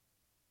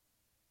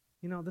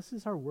 You know, this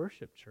is our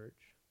worship, church.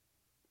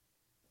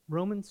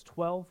 Romans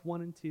 12,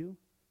 1 and 2.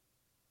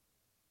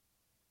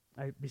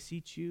 I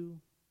beseech you,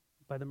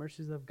 by the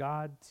mercies of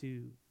God,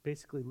 to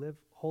basically live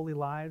holy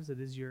lives. It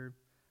is your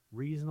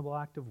reasonable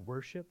act of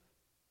worship.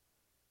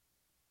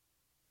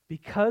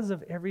 Because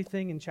of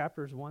everything in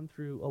chapters 1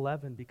 through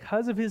 11,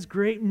 because of his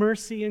great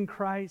mercy in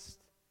Christ,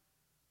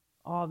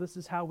 this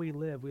is how we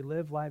live. We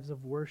live lives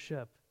of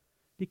worship.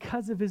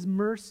 Because of his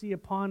mercy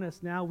upon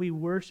us, now we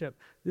worship.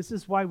 This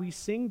is why we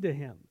sing to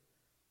him.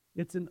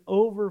 It's an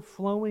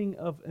overflowing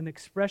of an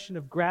expression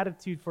of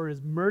gratitude for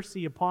his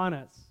mercy upon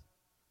us.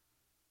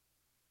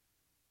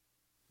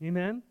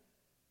 Amen?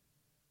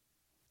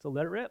 So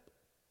let it rip.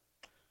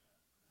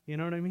 You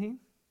know what I mean?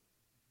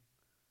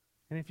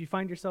 And if you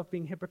find yourself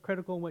being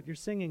hypocritical in what you're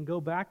singing, go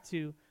back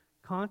to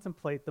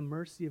contemplate the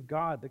mercy of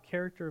God, the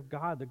character of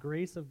God, the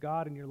grace of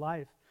God in your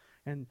life,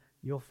 and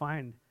you'll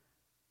find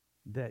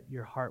that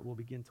your heart will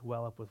begin to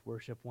well up with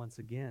worship once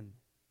again.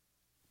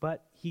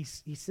 But he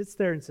sits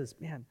there and says,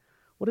 man,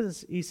 what is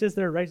this? He says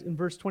there right in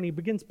verse 20, he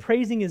begins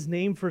praising his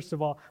name first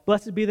of all.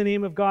 Blessed be the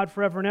name of God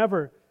forever and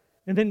ever.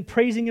 And then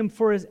praising him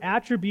for his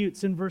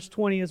attributes in verse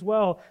 20 as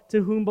well,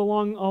 to whom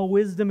belong all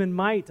wisdom and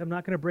might. I'm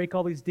not going to break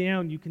all these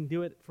down. You can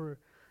do it for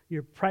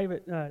your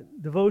private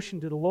devotion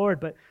to the Lord.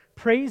 But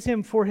praise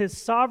him for his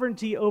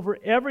sovereignty over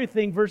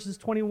everything, verses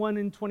 21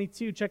 and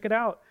 22. Check it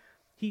out.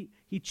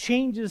 He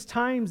changes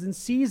times and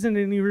season,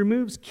 and he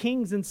removes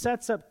kings and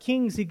sets up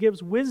kings. He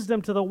gives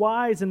wisdom to the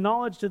wise and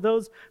knowledge to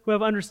those who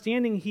have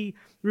understanding. He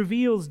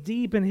reveals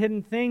deep and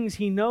hidden things.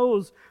 He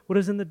knows what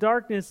is in the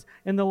darkness,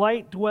 and the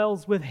light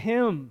dwells with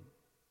him.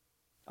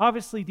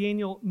 Obviously,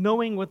 Daniel,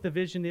 knowing what the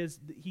vision is,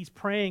 he's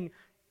praying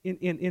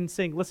in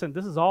saying, listen,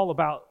 this is all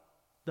about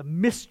the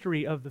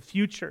mystery of the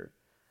future.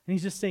 And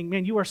he's just saying,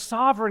 man, you are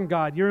sovereign,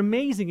 God. You're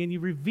amazing, and you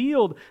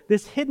revealed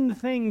this hidden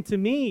thing to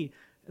me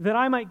that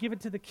I might give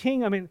it to the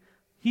king. I mean,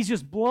 he's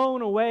just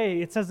blown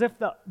away. It's as if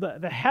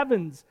the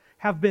heavens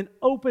have been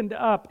opened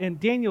up, and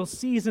Daniel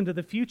sees into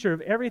the future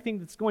of everything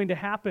that's going to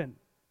happen.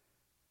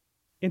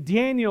 And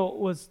Daniel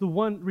was the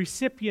one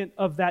recipient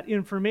of that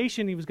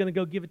information. He was going to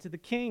go give it to the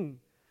king.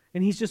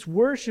 And he's just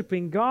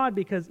worshiping God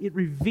because it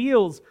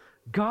reveals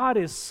God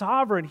is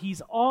sovereign.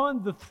 He's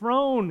on the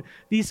throne.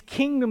 These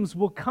kingdoms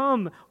will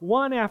come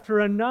one after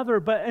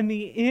another, but in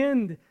the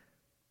end,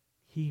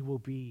 he will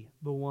be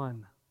the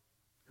one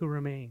who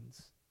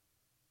remains.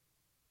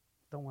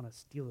 Don't want to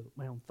steal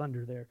my own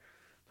thunder there,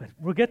 but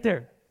we'll get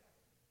there.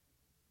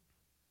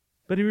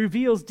 But he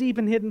reveals deep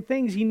and hidden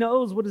things. He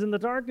knows what is in the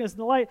darkness and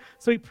the light.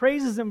 So he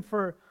praises him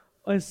for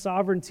his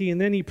sovereignty, and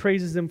then he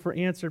praises him for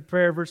answered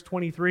prayer. Verse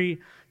 23,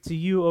 to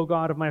you, O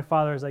God of my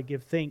fathers, I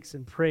give thanks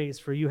and praise,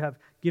 for you have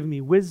given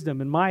me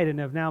wisdom and might, and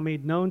have now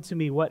made known to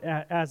me what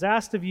as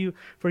asked of you,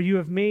 for you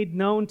have made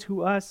known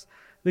to us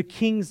the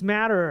king's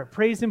matter.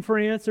 Praise him for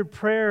answered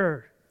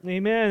prayer.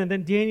 Amen. And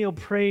then Daniel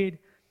prayed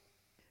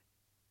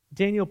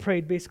Daniel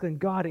prayed basically, and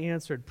God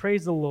answered.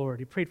 Praise the Lord.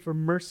 He prayed for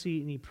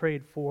mercy, and he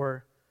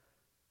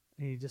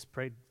just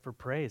prayed for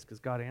praise because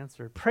God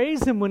answered.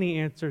 Praise him when he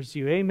answers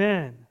you.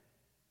 Amen.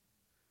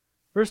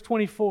 Verse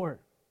 24.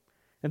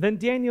 And then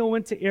Daniel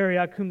went to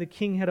Arioch, whom the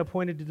king had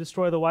appointed to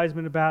destroy the wise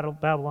men of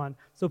Babylon.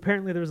 So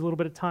apparently there was a little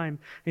bit of time.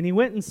 And he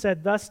went and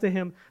said thus to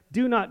him,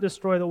 do not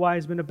destroy the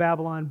wise men of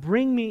Babylon.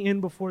 Bring me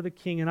in before the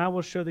king, and I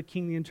will show the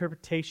king the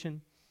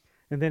interpretation.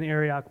 And then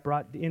Arioch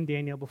brought in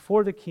Daniel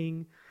before the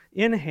king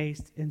in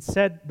haste and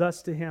said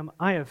thus to him,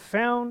 I have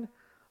found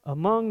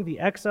among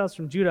the exiles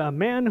from Judah a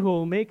man who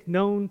will make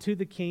known to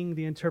the king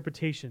the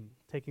interpretation.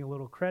 Taking a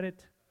little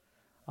credit.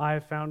 I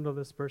have found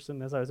this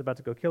person as I was about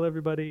to go kill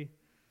everybody.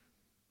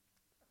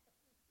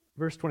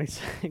 Verse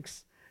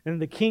 26,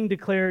 and the king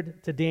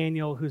declared to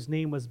Daniel, whose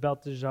name was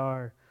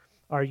Belteshazzar,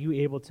 are you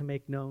able to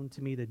make known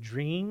to me the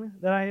dream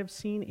that I have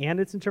seen and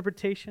its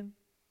interpretation?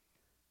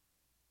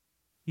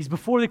 He's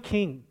before the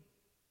king.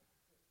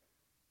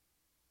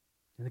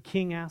 And the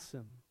king asks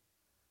him,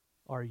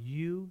 are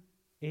you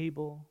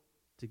able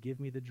to give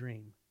me the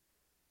dream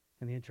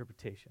and the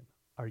interpretation?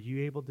 Are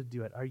you able to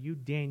do it? Are you,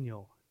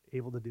 Daniel,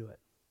 able to do it?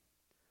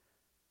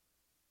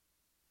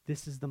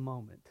 This is the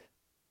moment.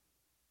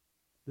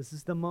 This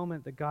is the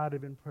moment that God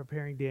had been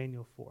preparing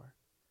Daniel for.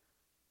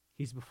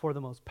 He's before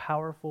the most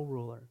powerful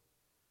ruler.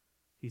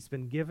 He's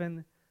been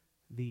given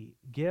the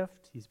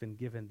gift. He's been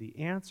given the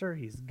answer.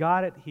 He's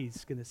got it.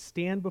 He's going to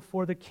stand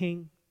before the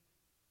king.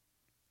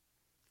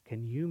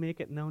 Can you make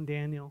it known,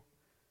 Daniel?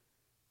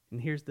 And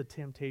here's the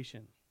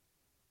temptation.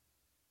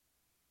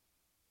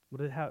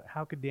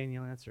 How could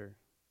Daniel answer?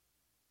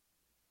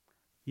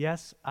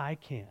 Yes, I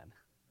can.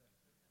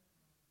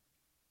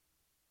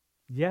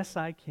 Yes,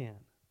 I can.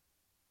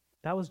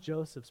 That was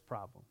Joseph's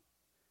problem.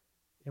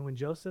 And when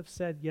Joseph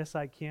said, yes,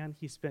 I can,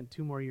 he spent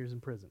 2 more years in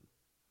prison.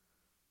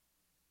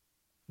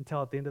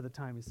 Until at the end of the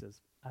time he says,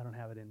 I don't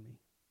have it in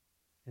me.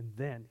 And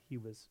then he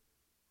was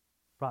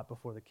brought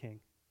before the king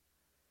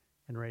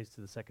and raised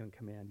to the second in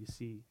command. You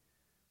see,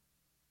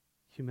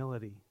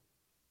 humility.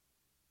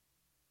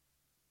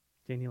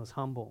 Daniel is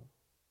humble.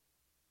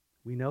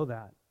 We know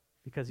that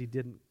because he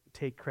didn't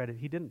take credit.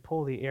 He didn't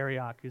pull the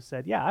Arioch who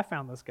said, yeah, I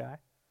found this guy.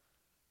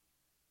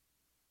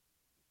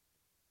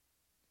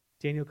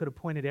 Daniel could have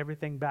pointed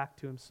everything back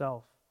to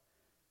himself.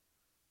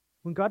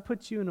 When God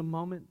puts you in a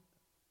moment,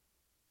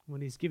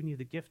 when he's given you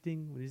the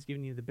gifting, when he's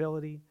given you the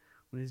ability,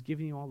 when he's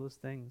given you all those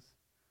things,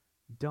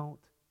 don't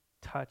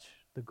touch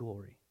the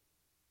glory.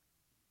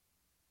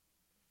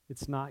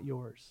 It's not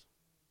yours.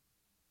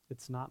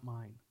 It's not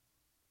mine.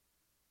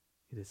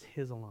 It is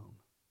his alone.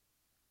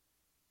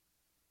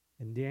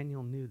 And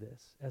Daniel knew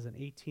this as an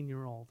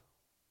 18-year-old.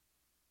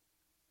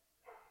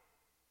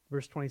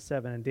 Verse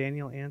 27, and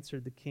Daniel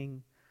answered the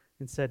king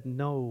and said,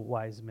 no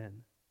wise men,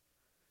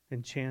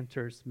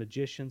 enchanters,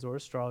 magicians, or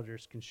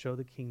astrologers can show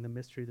the king the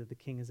mystery that the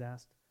king has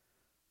asked.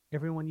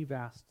 Everyone you've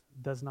asked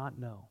does not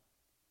know.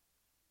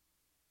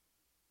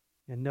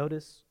 And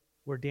notice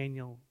where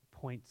Daniel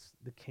points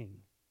the king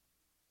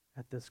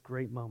at this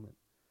great moment.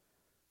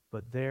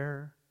 But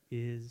there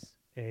is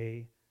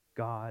a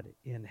God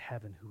in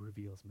heaven who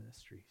reveals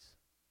mysteries.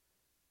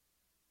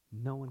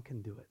 No one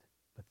can do it,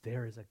 but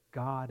there is a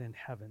God in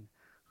heaven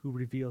who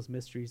reveals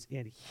mysteries,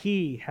 and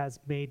he has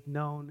made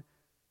known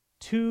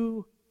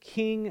to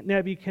King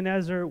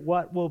Nebuchadnezzar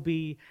what will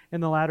be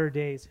in the latter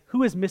days.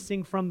 Who is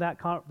missing from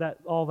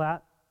all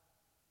that?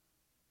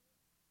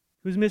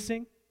 Who's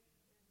missing?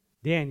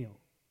 Daniel.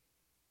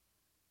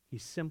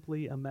 He's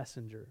simply a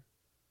messenger.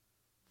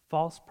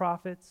 False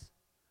prophets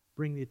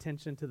bring the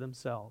attention to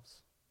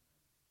themselves.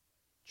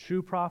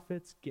 True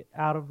prophets get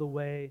out of the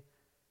way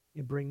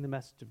and bring the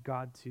message of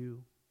God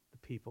to the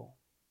people.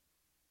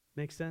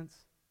 Make sense?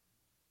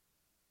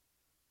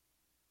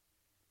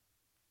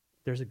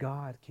 There's a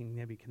God, King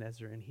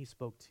Nebuchadnezzar, and he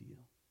spoke to you.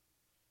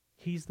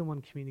 He's the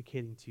one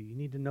communicating to you. You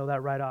need to know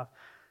that right off.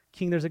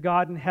 King, there's a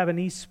God in heaven.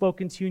 He's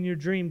spoken to you in your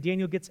dream.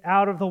 Daniel gets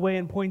out of the way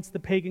and points the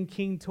pagan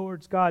king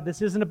towards God.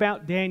 This isn't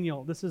about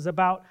Daniel. This is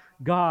about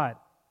God.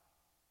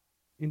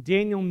 And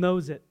Daniel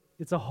knows it.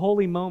 It's a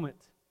holy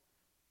moment.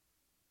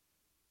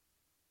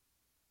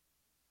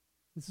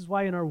 This is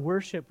why in our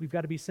worship, we've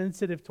got to be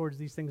sensitive towards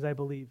these things, I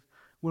believe.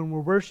 When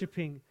we're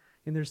worshiping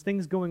and there's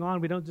things going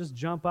on, we don't just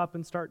jump up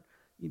and start.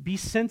 Be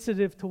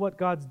sensitive to what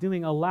God's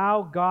doing.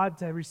 Allow God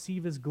to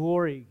receive his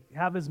glory.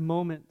 Have his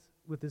moment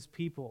with his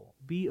people.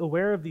 Be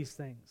aware of these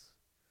things.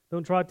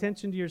 Don't draw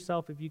attention to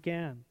yourself if you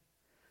can.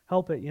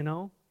 Help it, you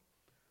know?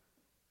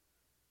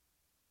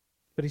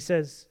 But he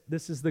says,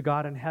 this is the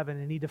God in heaven,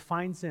 and he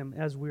defines him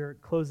as we're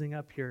closing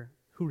up here,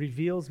 who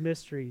reveals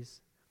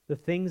mysteries, the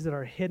things that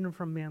are hidden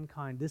from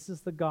mankind. This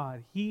is the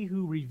God, he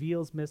who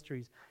reveals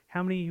mysteries.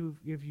 How many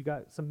of you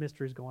got some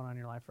mysteries going on in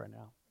your life right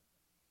now?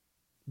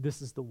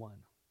 This is the one.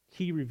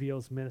 He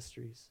reveals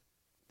mysteries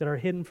that are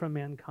hidden from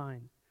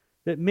mankind,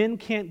 that men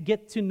can't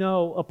get to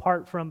know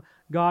apart from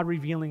God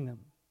revealing them.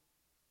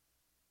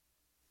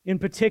 In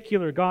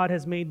particular, God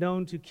has made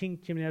known to King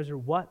Nebuchadnezzar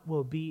what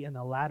will be in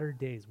the latter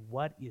days,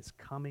 what is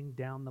coming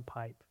down the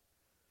pipe.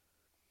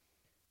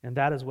 And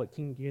that is what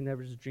King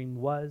Nebuchadnezzar's dream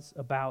was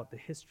about, the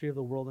history of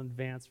the world in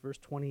advance. Verse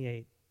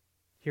 28,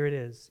 here it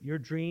is. Your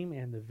dream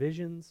and the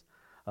visions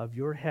of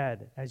your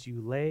head as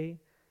you lay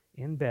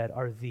in bed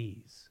are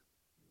these.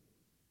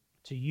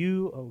 To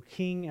you, O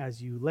king,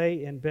 as you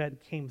lay in bed,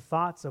 came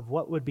thoughts of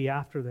what would be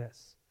after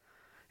this.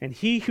 And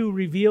he who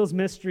reveals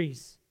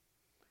mysteries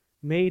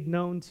made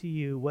known to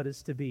you what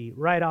is to be.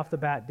 Right off the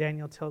bat,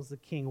 Daniel tells the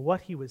king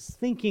what he was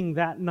thinking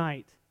that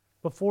night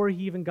before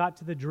he even got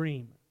to the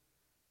dream.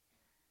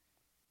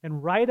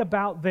 And right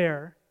about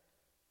there,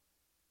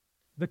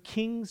 the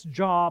king's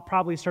jaw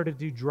probably started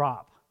to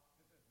drop.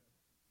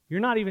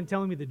 You're not even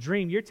telling me the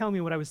dream. You're telling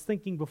me what I was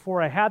thinking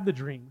before I had the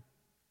dream.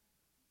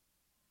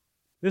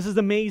 This is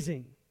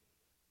amazing.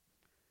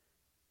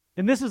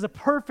 And this is a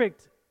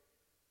perfect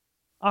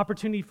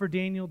opportunity for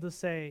Daniel to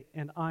say,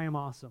 and I am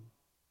awesome,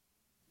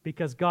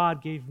 because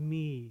God gave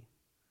me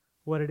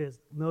what it is.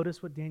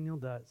 Notice what Daniel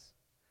does.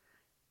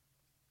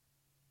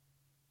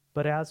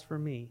 But as for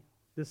me,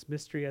 this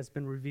mystery has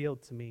been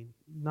revealed to me,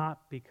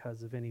 not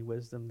because of any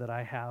wisdom that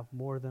I have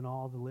more than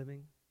all the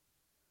living.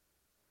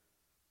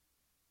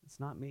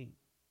 It's not me.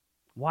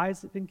 Why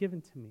has it been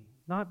given to me?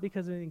 Not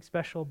because of anything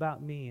special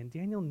about me. And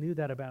Daniel knew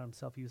that about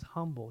himself. He was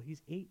humble.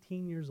 He's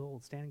 18 years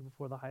old, standing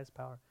before the highest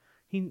power.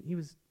 He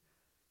was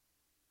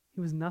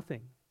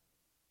nothing.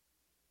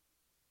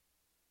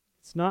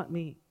 It's not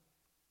me.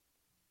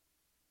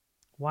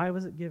 Why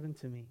was it given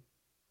to me?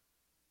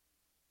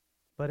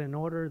 But in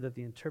order that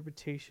the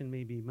interpretation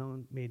may be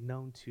made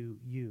known to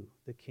you,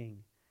 the king,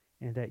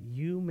 and that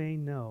you may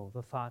know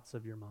the thoughts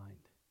of your mind.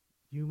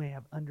 You may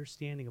have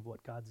understanding of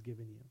what God's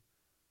given you.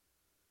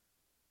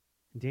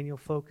 And Daniel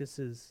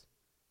focuses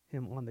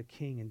him on the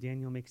king, and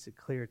Daniel makes it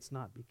clear it's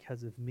not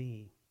because of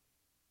me.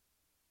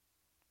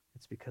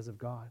 It's because of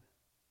God.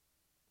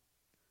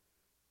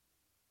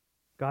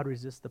 God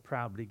resists the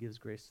proud, but he gives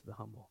grace to the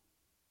humble.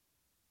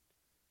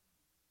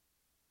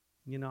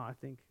 You know, I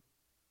think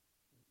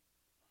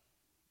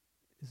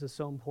this is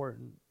so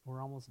important.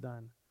 We're almost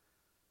done.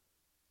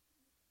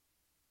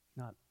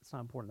 It's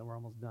not important that we're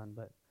almost done,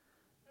 but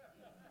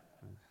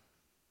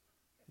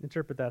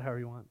interpret that however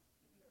you want.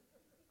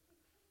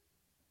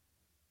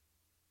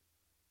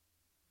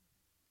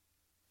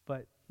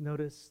 But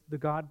notice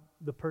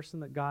the person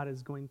that God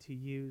is going to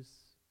use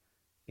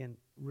in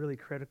really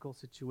critical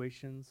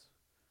situations,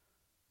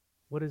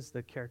 what is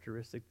the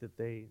characteristic that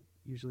they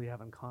usually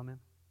have in common?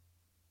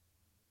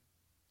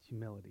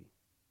 Humility.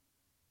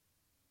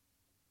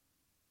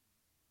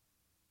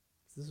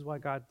 This is why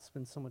God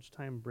spends so much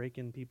time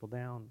breaking people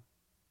down,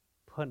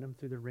 putting them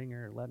through the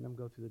ringer, letting them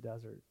go through the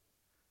desert,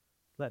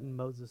 letting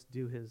Moses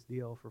do his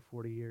deal for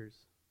 40 years,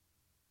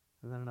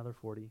 and then another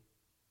 40.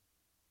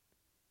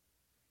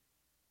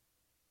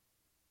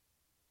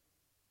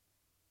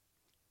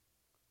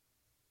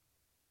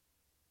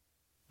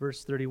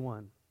 Verse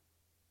 31,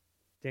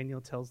 Daniel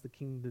tells the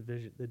king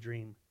the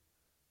dream.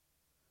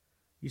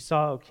 You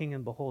saw, O king,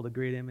 and behold, a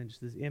great image.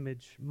 This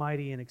image,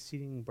 mighty and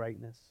exceeding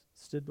brightness,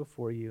 stood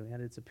before you,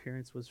 and its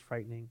appearance was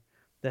frightening.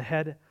 The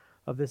head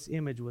of this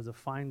image was of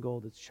fine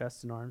gold, its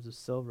chest and arms of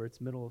silver, its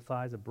middle of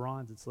thighs of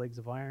bronze, its legs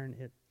of iron,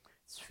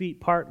 its feet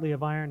partly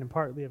of iron and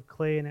partly of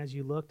clay. And as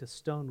you looked, a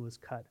stone was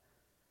cut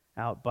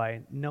out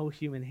by no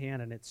human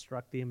hand, and it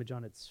struck the image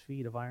on its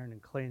feet of iron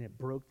and clay, and it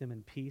broke them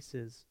in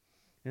pieces.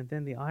 And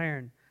then the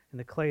iron and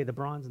the clay, the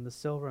bronze and the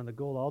silver and the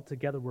gold all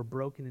together were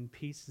broken in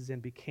pieces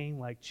and became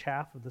like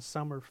chaff of the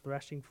summer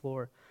threshing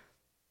floor.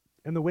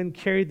 And the wind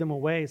carried them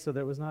away, so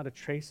there was not a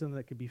trace of them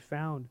that could be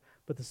found.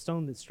 But the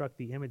stone that struck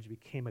the image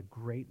became a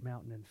great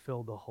mountain and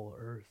filled the whole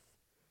earth.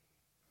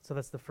 So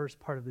that's the first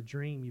part of the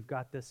dream. You've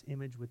got this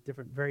image with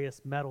different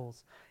various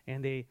metals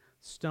and a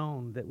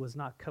stone that was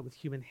not cut with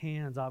human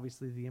hands.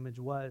 Obviously, the image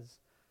was.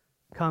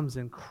 Comes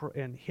and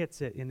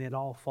hits it, and it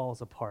all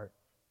falls apart.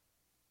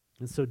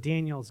 And so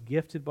Daniel's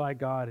gifted by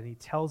God, and he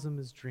tells him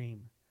his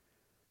dream.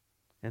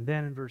 And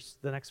then in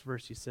the next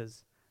verse, he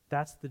says,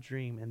 that's the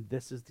dream, and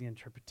this is the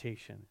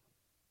interpretation.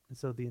 And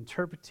so the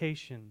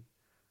interpretation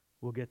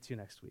we'll get to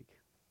next week.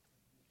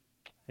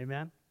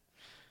 Amen?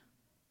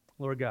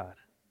 Lord God,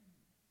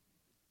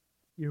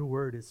 your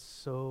word is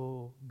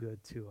so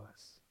good to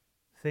us.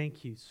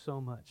 Thank you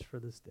so much for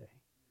this day.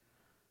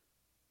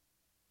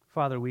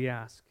 Father, we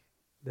ask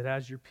that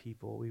as your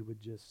people, we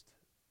would just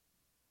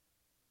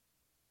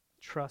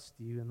trust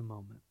you in the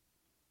moment.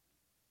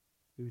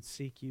 We would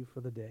seek you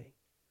for the day.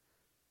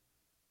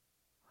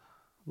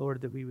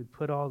 Lord, that we would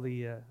put all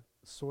the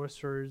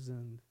sorcerers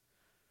and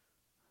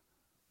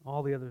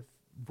all the other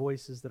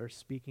voices that are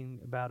speaking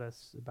about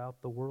us,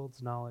 about the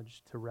world's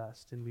knowledge, to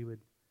rest, and we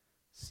would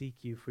seek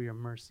you for your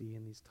mercy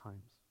in these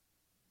times.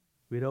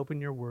 We'd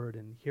open your word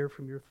and hear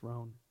from your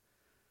throne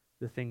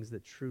the things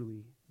that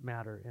truly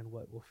matter and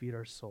what will feed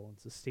our soul and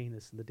sustain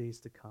us in the days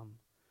to come.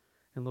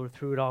 And Lord,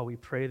 through it all, we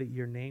pray that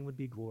your name would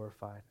be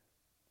glorified,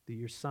 that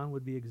your Son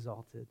would be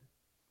exalted,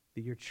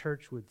 that your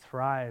church would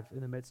thrive in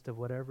the midst of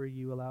whatever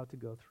you allow to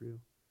go through,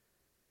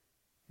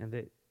 and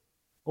that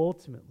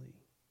ultimately,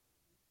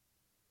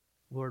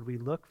 Lord, we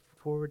look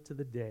forward to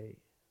the day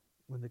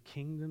when the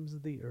kingdoms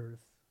of the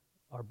earth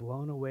are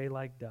blown away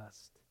like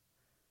dust,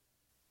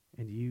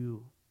 and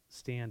you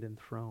stand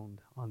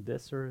enthroned on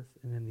this earth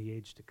and in the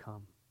age to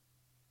come.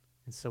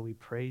 And so we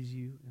praise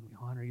you and we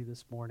honor you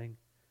this morning.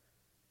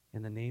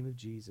 In the name of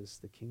Jesus,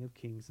 the King of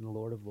Kings and the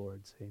Lord of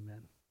Lords,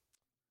 amen.